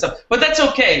electronics and stuff. But that's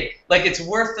okay. Like, it's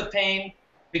worth the pain.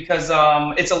 because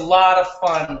it's a lot of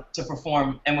fun to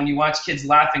perform, and when you watch kids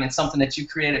laughing at something that you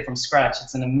created from scratch,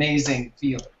 it's an amazing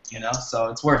feeling, you know. So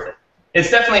it's worth it. It's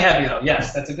definitely heavy, though.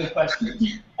 Yes, that's a good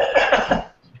question.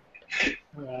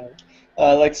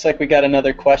 Looks like we got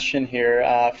another question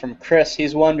here from Chris.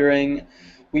 He's wondering,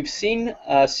 we've seen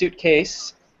a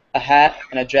suitcase, a hat,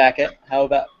 and a jacket. How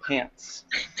about pants?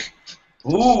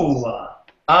 Ooh.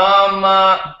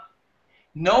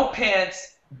 No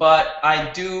pants, but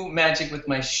I do magic with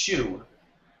my shoe,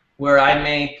 where I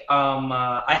make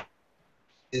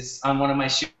is on one of my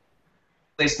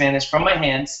shoelace managed from my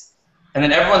hands, and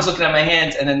then everyone's looking at my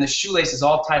hands, and then the shoelace is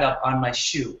all tied up on my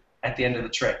shoe at the end of the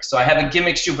trick. So I have a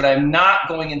gimmick shoe, but I'm not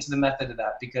going into the method of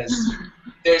that because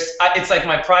it's like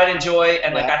my pride and joy,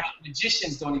 and like I have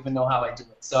magicians don't even know how I do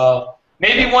it. So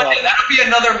maybe one day that'll be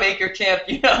another maker camp,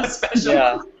 you know, special.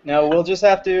 Yeah. No, we'll just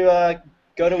have to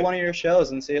go to one of your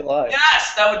shows and see it live.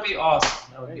 Yes, that would be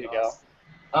awesome. That would be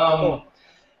awesome.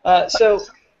 Cool. So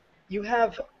you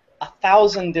have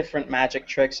 1,000 different magic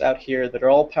tricks out here that are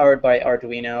all powered by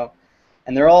Arduino,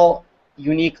 and they're all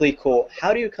uniquely cool.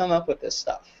 How do you come up with this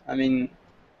stuff? I mean,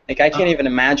 like I can't even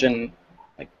imagine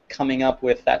like coming up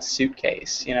with that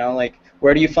suitcase. You know, like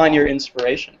where do you find your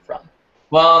inspiration from?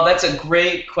 Well, that's a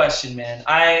great question, man.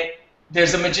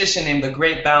 There's a magician named the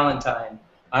Great Valentine.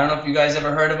 I don't know if you guys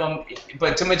ever heard of him,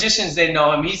 but to magicians, they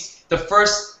know him. He's the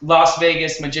first Las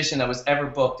Vegas magician that was ever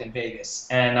booked in Vegas.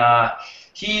 And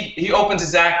he opens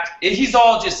his act. He's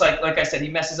all just like I said, he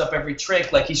messes up every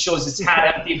trick. Like he shows his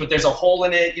hat empty, but there's a hole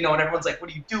in it, you know, and everyone's like, what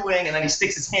are you doing? And then he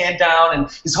sticks his hand down,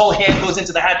 and his whole hand goes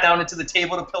into the hat down into the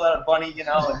table to pull out a bunny, you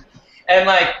know. And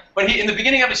like, but in the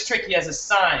beginning of his trick, he has a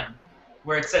sign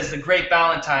where it says the Great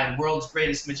Valentine, world's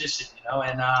greatest magician, you know.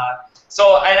 And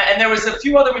and there was a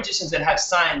few other magicians that have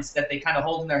signs that they kind of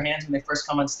hold in their hands when they first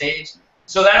come on stage.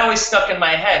 So that always stuck in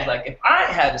my head. Like, if I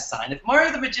had a sign, if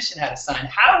Mario the Magician had a sign,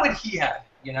 how would he have it,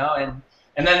 you know?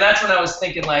 And then that's when I was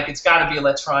thinking, like, it's got to be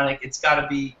electronic. It's got to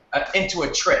be into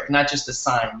a trick, not just a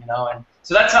sign, you know? And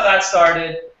so that's how that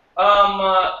started.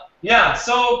 Yeah,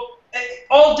 so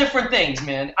all different things,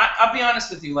 man. I'll be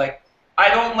honest with you. Like, I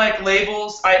don't like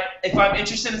labels. If I'm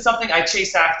interested in something, I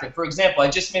chase after it. For example, I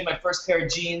just made my first pair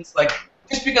of jeans, like,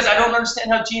 just because I don't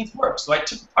understand how jeans work. So I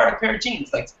took apart a pair of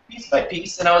jeans, like, piece by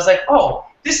piece, and I was like, oh,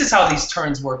 this is how these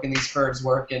turns work and these curves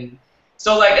work. And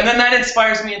so, like, and then that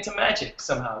inspires me into magic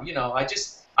somehow. You know, I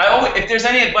always, if there's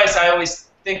any advice I always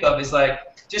think of is, like,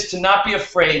 just to not be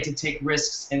afraid to take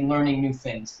risks in learning new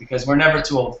things, because we're never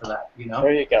too old for that, you know?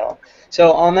 There you go.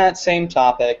 So on that same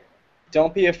topic,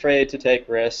 don't be afraid to take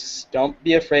risks. Don't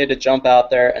be afraid to jump out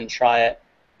there and try it.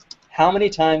 How many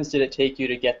times did it take you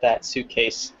to get that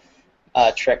suitcase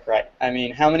trick right? I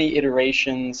mean, how many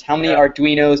iterations, how many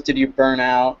Arduinos did you burn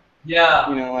out? Yeah.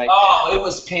 You know, like, oh, it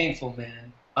was painful,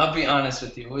 man. I'll be honest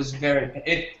with you. It was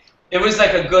it was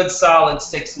like a good solid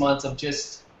 6 months of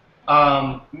just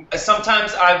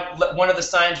sometimes one of the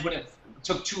signs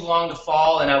took too long to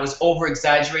fall, and I was over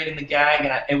exaggerating the gag,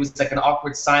 and it was like an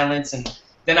awkward silence, and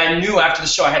then I knew after the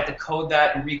show I had to code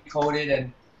that and recode it.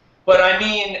 But I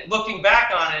mean, looking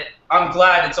back on it, I'm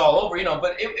glad it's all over, you know.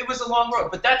 But it was a long road.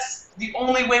 But that's the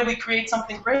only way we create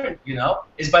something great, you know,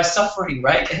 is by suffering,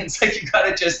 right? And it's like you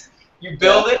gotta you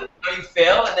build it, you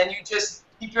fail, and then you just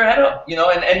keep your head up, you know.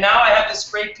 And now I have this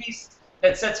great piece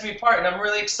that sets me apart, and I'm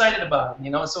really excited about it, you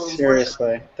know. So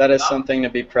seriously, that is something to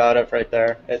be proud of right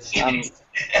there. I'm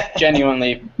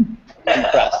genuinely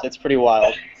impressed. It's pretty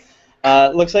wild.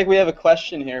 Looks like we have a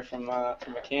question here from a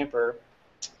camper.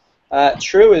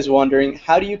 True is wondering,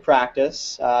 how do you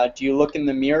practice? Do you look in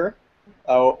the mirror,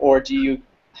 or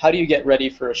how do you get ready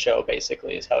for a show?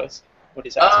 Basically, is what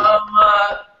he's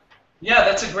asking. Yeah,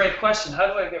 that's a great question. How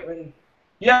do I get ready?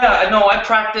 Yeah, no, I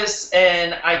practice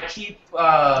and I keep.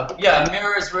 A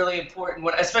mirror is really important,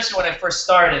 especially when I first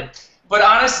started. But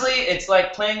honestly, it's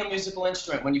like playing a musical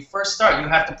instrument. When you first start, you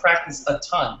have to practice a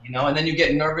ton, you know, and then you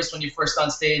get nervous when you're first on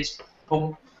stage.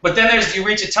 But then you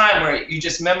reach a time where you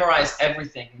just memorize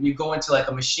everything, and you go into like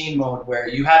a machine mode where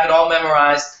you have it all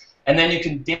memorized, and then you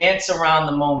can dance around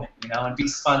the moment, you know, and be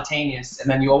spontaneous, and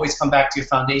then you always come back to your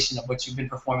foundation of what you've been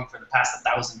performing for the past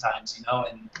 1,000 times, you know,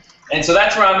 and so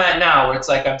that's where I'm at now, where it's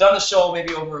like I've done the show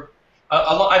maybe over.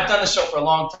 I've done the show for a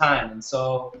long time, and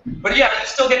so, but yeah, you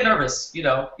still get nervous, you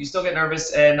know. You still get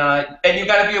nervous, and you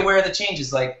got to be aware of the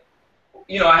changes. Like,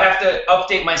 you know, I have to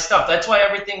update my stuff. That's why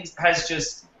everything has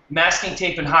just masking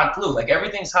tape and hot glue. Like,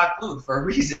 everything's hot glued for a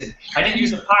reason. I didn't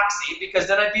use epoxy because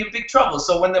then I'd be in big trouble.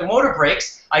 So when the motor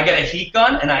breaks, I get a heat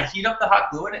gun and I heat up the hot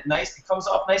glue, and it comes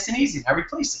off nice and easy. I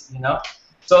replace it, you know.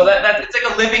 So it's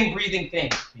like a living, breathing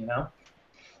thing, you know.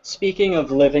 Speaking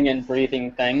of living and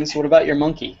breathing things, what about your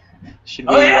monkey? Should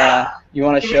Oh, we? yeah. You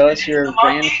want to Can we show get us into your the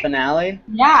grand monkey? finale?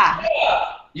 Yeah. Yeah.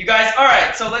 You guys, all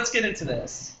right. So let's get into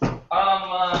this.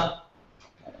 All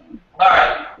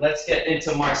right. Let's get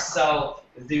into Marcel,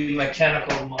 the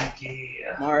mechanical monkey.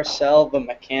 Marcel the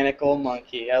mechanical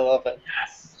monkey. I love it.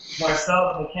 Yes.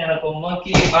 Marcel, the mechanical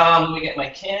monkey. Let me get my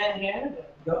can here. There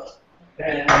we go.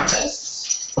 And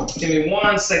this. Give me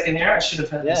 1 second here. I should have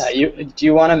had Yeah. this. Do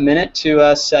you want a minute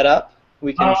to set up?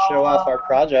 We can show off our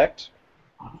project.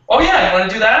 Oh, yeah. You want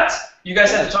to do that? You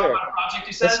guys Yeah, had to talk sure. about a project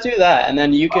you said? Let's do that, and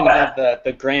then you can Okay. have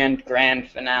the grand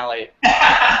finale.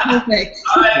 Perfect.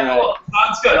 All right, cool.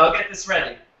 Sounds good. I'll get this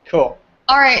ready. Cool.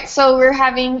 All right, so we're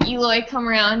having Eloy come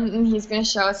around, and he's going to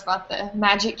show us about the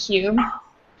magic cube.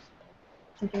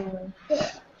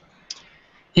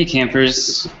 Hey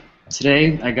campers,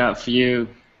 today I got for you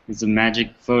is a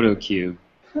magic photo cube.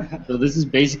 So this is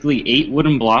basically 8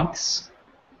 wooden blocks,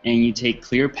 and you take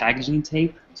clear packaging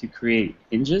tape to create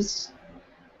hinges.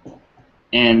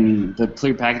 And the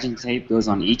clear packaging tape goes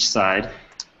on each side,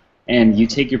 and you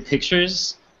take your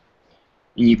pictures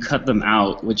and you cut them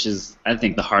out, which is, I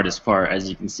think, the hardest part. As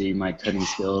you can see, my cutting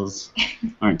skills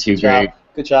aren't too great.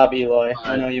 Good job, Eloy.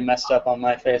 I know you messed up on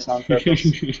my face on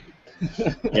purpose.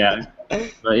 Yeah,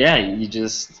 but yeah, you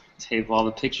just tape all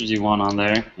the pictures you want on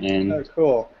there, and Oh,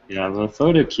 cool. you have a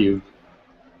photo cube.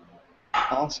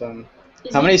 Awesome.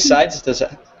 How many sides does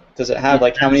it have?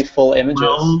 Like, how many full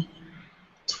images?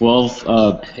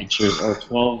 12 pictures, or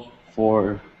 12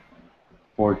 four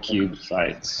cube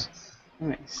sides.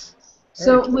 Nice.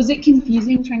 So was it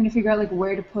confusing trying to figure out like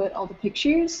where to put all the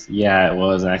pictures? Yeah, it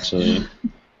was actually.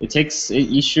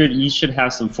 You should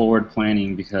have some forward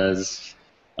planning, because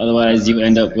otherwise you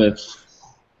end up with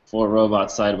 4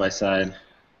 robots side by side,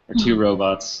 or 2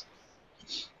 robots.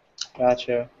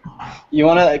 Gotcha. You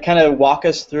want to kind of walk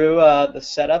us through the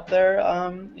setup there,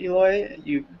 Eloy?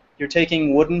 You're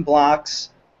taking wooden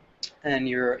blocks, and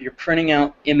you're printing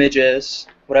out images,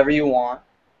 whatever you want,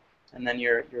 and then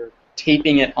you're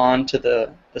taping it onto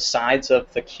the sides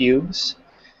of the cubes.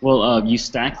 Well, you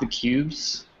stack the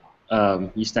cubes.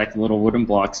 You stack the little wooden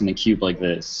blocks in a cube like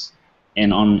this.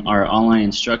 And on our online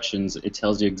instructions, it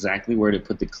tells you exactly where to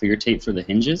put the clear tape for the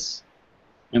hinges.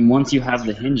 And once you have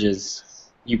the hinges,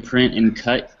 you print and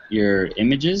cut your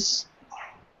images,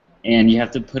 and you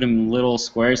have to put them in little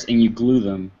squares, and you glue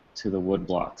them to the wood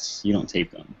blocks. You don't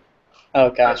tape them. Oh,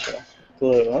 gotcha.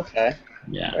 Glue. Okay.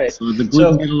 Yeah. Right. So the glue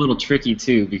can get a little tricky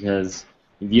too, because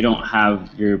if you don't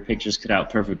have your pictures cut out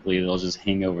perfectly, they'll just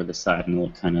hang over the side and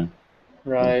look kind of.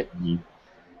 Right.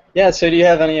 Yeah. So, do you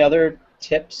have any other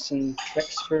tips and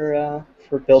tricks for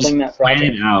building that project?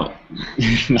 Plan it out.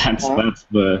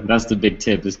 That's the big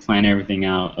tip, is plan everything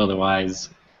out. Otherwise,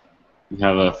 you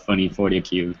have a funny 40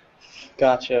 cube.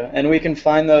 Gotcha. And we can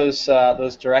find those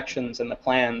directions and the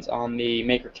plans on the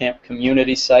MakerCamp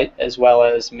community site, as well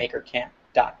as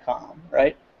makercamp.com,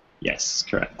 right? Yes,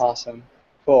 correct. Awesome.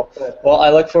 Cool. Well,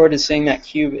 I look forward to seeing that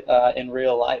cube in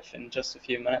real life in just a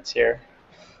few minutes here.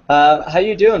 How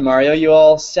you doing, Mario? You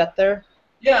all set there?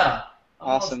 Yeah.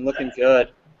 Awesome. Looking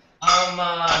good.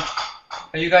 Are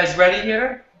you guys ready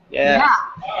here? Yeah.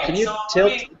 All right, Can you so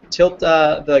tilt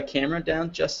the camera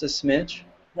down just a smidge?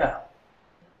 Yeah.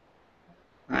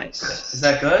 Nice. Is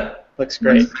that good? Looks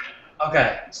great.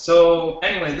 Okay. So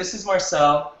anyway, this is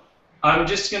Marcel. I'm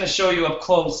just going to show you up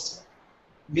close.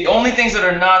 The only things that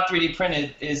are not 3D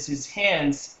printed is his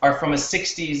hands are from a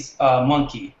 60s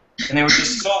monkey. And they were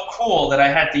just so cool that I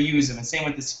had to use them, and same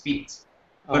with his feet.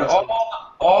 But Awesome.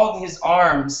 all his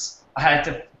arms, I had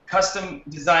to custom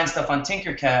design stuff on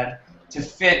Tinkercad to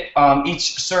fit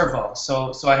each servo.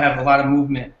 So I have a lot of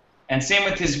movement. And same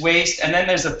with his waist. And then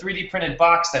there's a 3D printed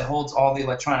box that holds all the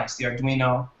electronics, the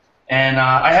Arduino. And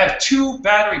I have 2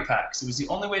 battery packs. It was the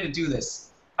only way to do this.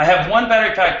 I have 1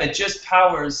 battery pack that just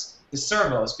powers the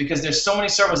servos, because there's so many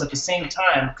servos at the same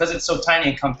time, because it's so tiny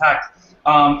and compact.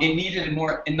 It needed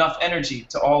enough energy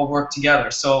to all work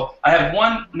together. So I have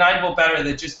 1 9-volt battery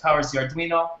that just powers the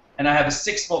Arduino, and I have a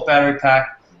 6-volt battery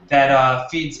pack that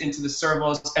feeds into the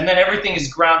servos, and then everything is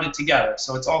grounded together.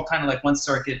 So it's all kind of like one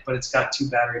circuit, but it's got 2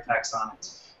 battery packs on it.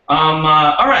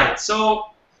 All right, so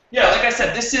yeah, like I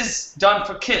said, this is done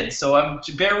for kids, so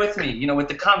bear with me, you know, with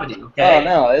the comedy, okay? Oh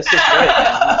no, this is great.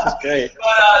 Man. This is great.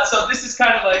 But, so this is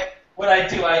kind of like what I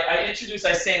do. I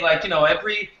say, like, you know,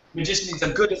 every magician needs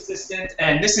a good assistant,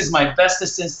 and this is my best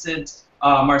assistant,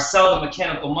 Marcel the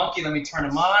mechanical monkey. Let me turn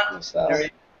him on. Marcel. There he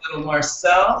is, little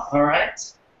Marcel. All right.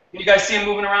 Can you guys see him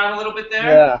moving around a little bit there?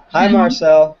 Yeah. Hi,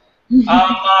 Marcel.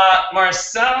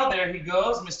 Marcel, there he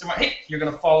goes, Mr. Hey, you're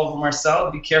gonna fall over,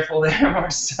 Marcel. Be careful there,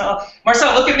 Marcel.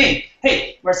 Marcel, look at me.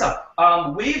 Hey, Marcel.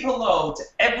 wave hello to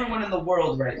everyone in the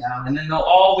world right now, and then they'll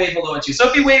all wave hello at you. So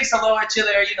if he waves hello at you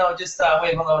there, just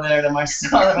wave hello there to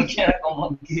Marcel, the mechanical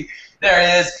monkey. There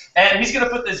he is. And he's going to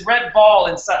put this red ball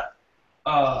inside.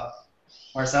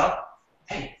 Marcel?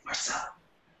 Hey, Marcel.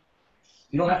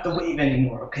 You don't have to wave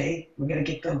anymore, okay? We're going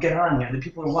to get on here. The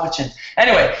people are watching.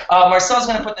 Anyway, Marcel's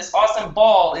going to put this awesome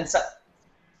ball inside.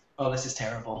 Oh, this is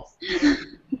terrible.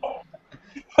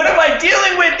 What am I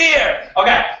dealing with here?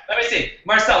 Okay, let me see.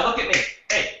 Marcel, look at me.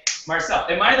 Hey, Marcel,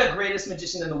 am I the greatest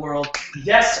magician in the world?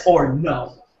 Yes or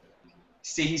no?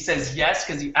 See, he says yes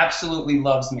because he absolutely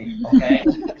loves me, okay?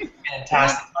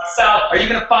 Fantastic. Marcel, are you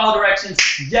going to follow directions?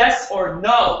 Yes or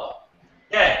no?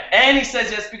 Yeah, and he says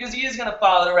yes because he is going to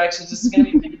follow directions. This is going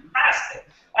to be fantastic.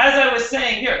 As I was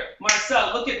saying, here,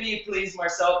 Marcel, look at me, please,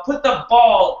 Marcel. Put the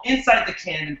ball inside the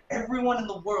can, and everyone in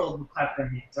the world will clap their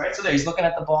hands. All right, so there, he's looking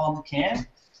at the ball in the can,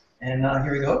 and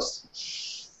here he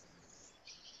goes.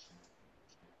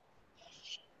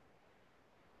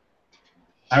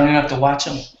 I don't even have to watch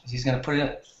him. He's going to put it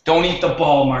in. Don't eat the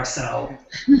ball, Marcel.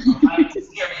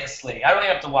 Seriously. I don't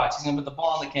even have to watch. He's going to put the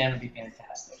ball in the can and be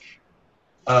fantastic.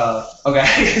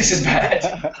 Okay, this is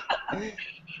bad.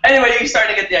 Anyway, you're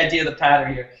starting to get the idea of the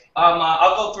pattern here.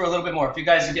 I'll go through a little bit more. If you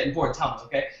guys are getting bored, tell me,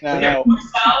 okay? No.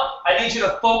 Marcel, I need you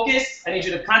to focus. I need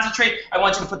you to concentrate. I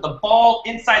want you to put the ball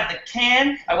inside the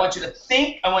can. I want you to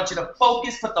think. I want you to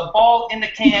focus. Put the ball in the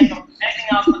can. Don't do anything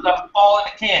else. Put the ball in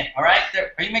the can. All right?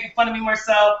 Are you making fun of me,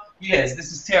 Marcel? Yes.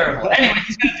 This is terrible. Anyway,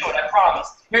 he's gonna do it. I promise.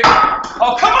 Here.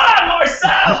 Oh, come on,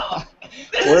 Marcel!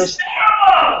 This is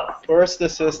terrible! Worst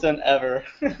assistant ever.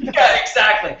 Yeah,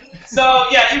 exactly. So,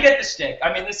 yeah, you get the shtick.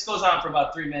 I mean, this goes on for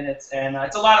about 3 minutes, and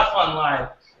it's a lot of fun live.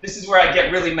 This is where I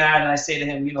get really mad, and I say to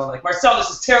him, like, Marcel, this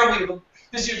is terrible.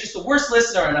 You're just the worst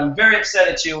listener, and I'm very upset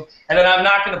at you, and then I'm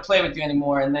not going to play with you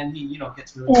anymore, and then he,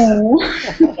 gets really upset.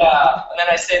 And then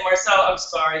I say, Marcel, I'm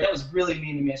sorry. That was really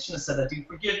mean to me. I shouldn't have said that. Do you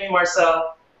forgive me,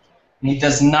 Marcel? And he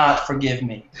does not forgive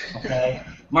me, okay?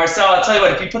 Marcel, I'll tell you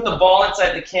what, if you put the ball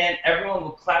inside the can, everyone will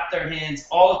clap their hands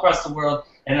all across the world,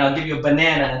 and I'll give you a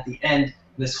banana at the end of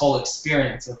this whole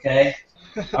experience, okay?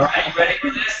 All right, you ready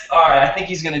for this? All right, I think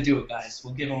he's going to do it, guys.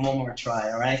 We'll give him one more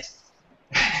try, all right?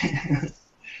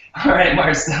 All right,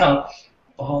 Marcel,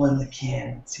 ball in the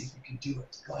can. Let's see if you can do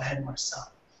it. Go ahead,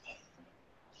 Marcel.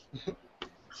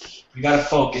 You got to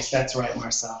focus. That's right,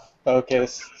 Marcel.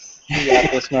 Focus. You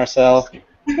got this, Marcel.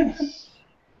 Yeah.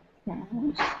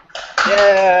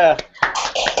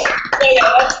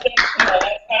 Yeah, that's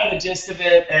kind of the gist of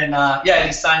it, and yeah,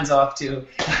 he signs off too.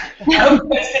 I hope you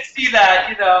guys can see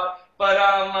that, But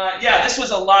yeah, this was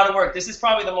a lot of work. This is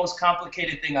probably the most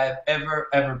complicated thing I've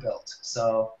ever built.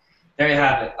 So there you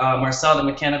have it, Marcel the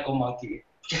mechanical monkey.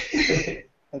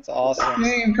 That's awesome.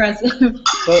 Very impressive.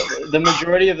 So the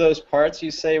majority of those parts you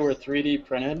say were 3D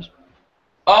printed?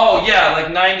 Oh yeah, like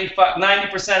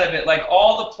 90% of it. Like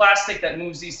all the plastic that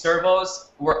moves these servos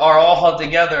are all held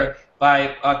together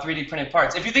by 3D printed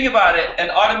parts. If you think about it, an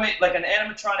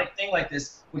animatronic thing like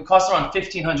this would cost around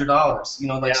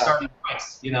 $1,500. Starting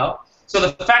price. So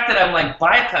the fact that I'm like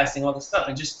bypassing all this stuff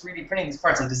and just 3D printing these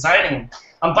parts and designing them,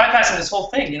 I'm bypassing this whole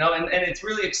thing, and it's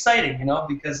really exciting,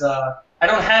 because I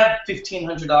don't have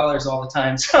 $1,500 all the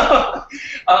time. So,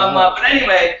 but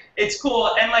anyway, it's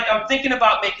cool, and like I'm thinking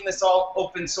about making this all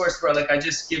open source, where like I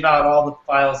just give out all the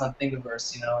files on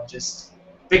Thingiverse, and just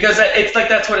because it's like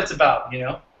that's what it's about,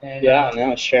 And, yeah,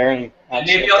 no, sharing. And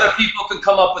maybe other people could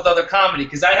come up with other comedy,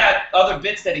 because I had other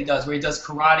bits that he does where he does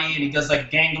karate and he does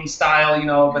like Gangnam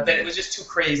Style, but then it was just too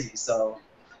crazy, so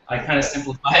I kind of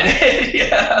simplified it.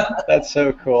 Yeah. That's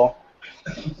so cool.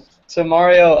 So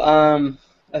Mario,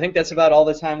 I think that's about all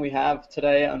the time we have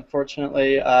today,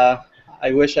 unfortunately.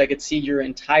 I wish I could see your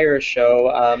entire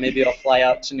show. Maybe I'll fly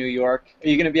out to New York. Are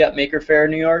you going to be at Maker Faire,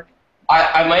 New York?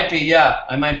 I might be, yeah.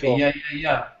 I might be, cool.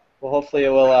 Yeah. Well, hopefully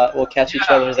we'll catch each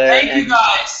other there. Thank you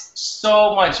guys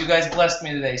so much. You guys blessed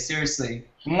me today, seriously.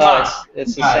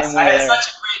 It's the same way. I had such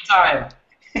a great time.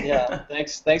 Yeah,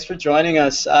 thanks for joining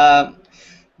us.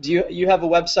 Do you have a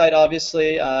website,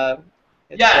 obviously?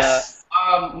 Yes,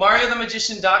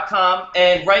 MarioTheMagician.com.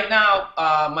 And right now,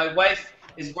 my wife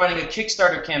is running a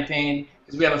Kickstarter campaign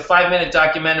because we have a 5-minute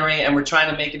documentary and we're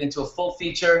trying to make it into a full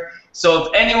feature. So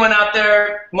if anyone out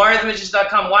there,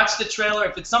 MarioTheMagician.com, watch the trailer.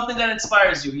 If it's something that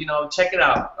inspires you, check it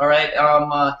out. All right.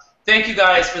 Thank you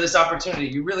guys for this opportunity.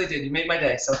 You really did. You made my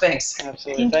day. So thanks.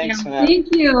 Absolutely. Thanks, man.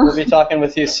 Thank you. We'll be talking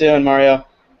with you soon, Mario.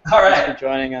 All right. Thanks for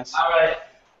joining us. All right.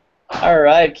 All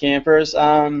right, campers.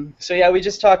 So yeah, we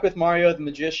just talked with Mario the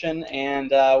Magician,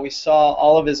 and we saw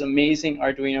all of his amazing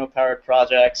Arduino-powered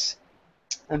projects.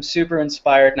 I'm super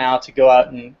inspired now to go out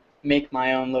and make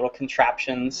my own little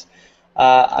contraptions.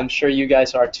 I'm sure you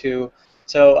guys are too.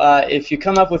 So if you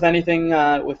come up with anything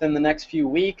within the next few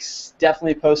weeks,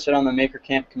 definitely post it on the Maker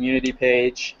Camp community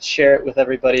page. Share it with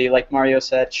everybody. Like Mario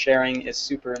said, sharing is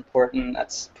super important.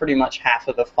 That's pretty much half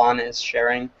of the fun is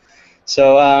sharing.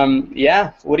 So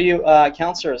yeah, what do you,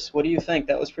 counselors, what do you think?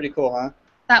 That was pretty cool, huh?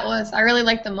 That was. I really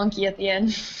liked the monkey at the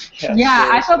end. Yeah,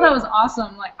 I thought that was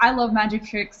awesome. Like, I love magic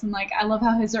tricks, and like, I love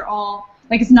how his are all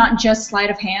like, it's not just sleight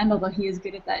of hand, although he is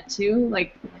good at that too.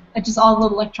 Like, it's just all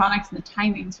the electronics and the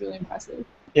timing's really impressive.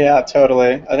 Yeah,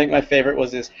 totally. I think my favorite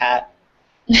was his hat.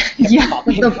 Yeah,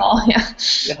 with the ball. Yeah.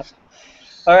 Yeah.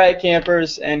 All right,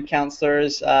 campers and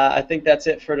counselors, I think that's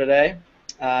it for today.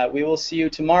 We will see you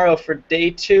tomorrow for day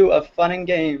 2 of Fun and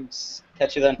Games.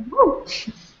 Catch you then. Woo.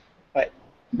 Bye.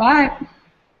 Bye.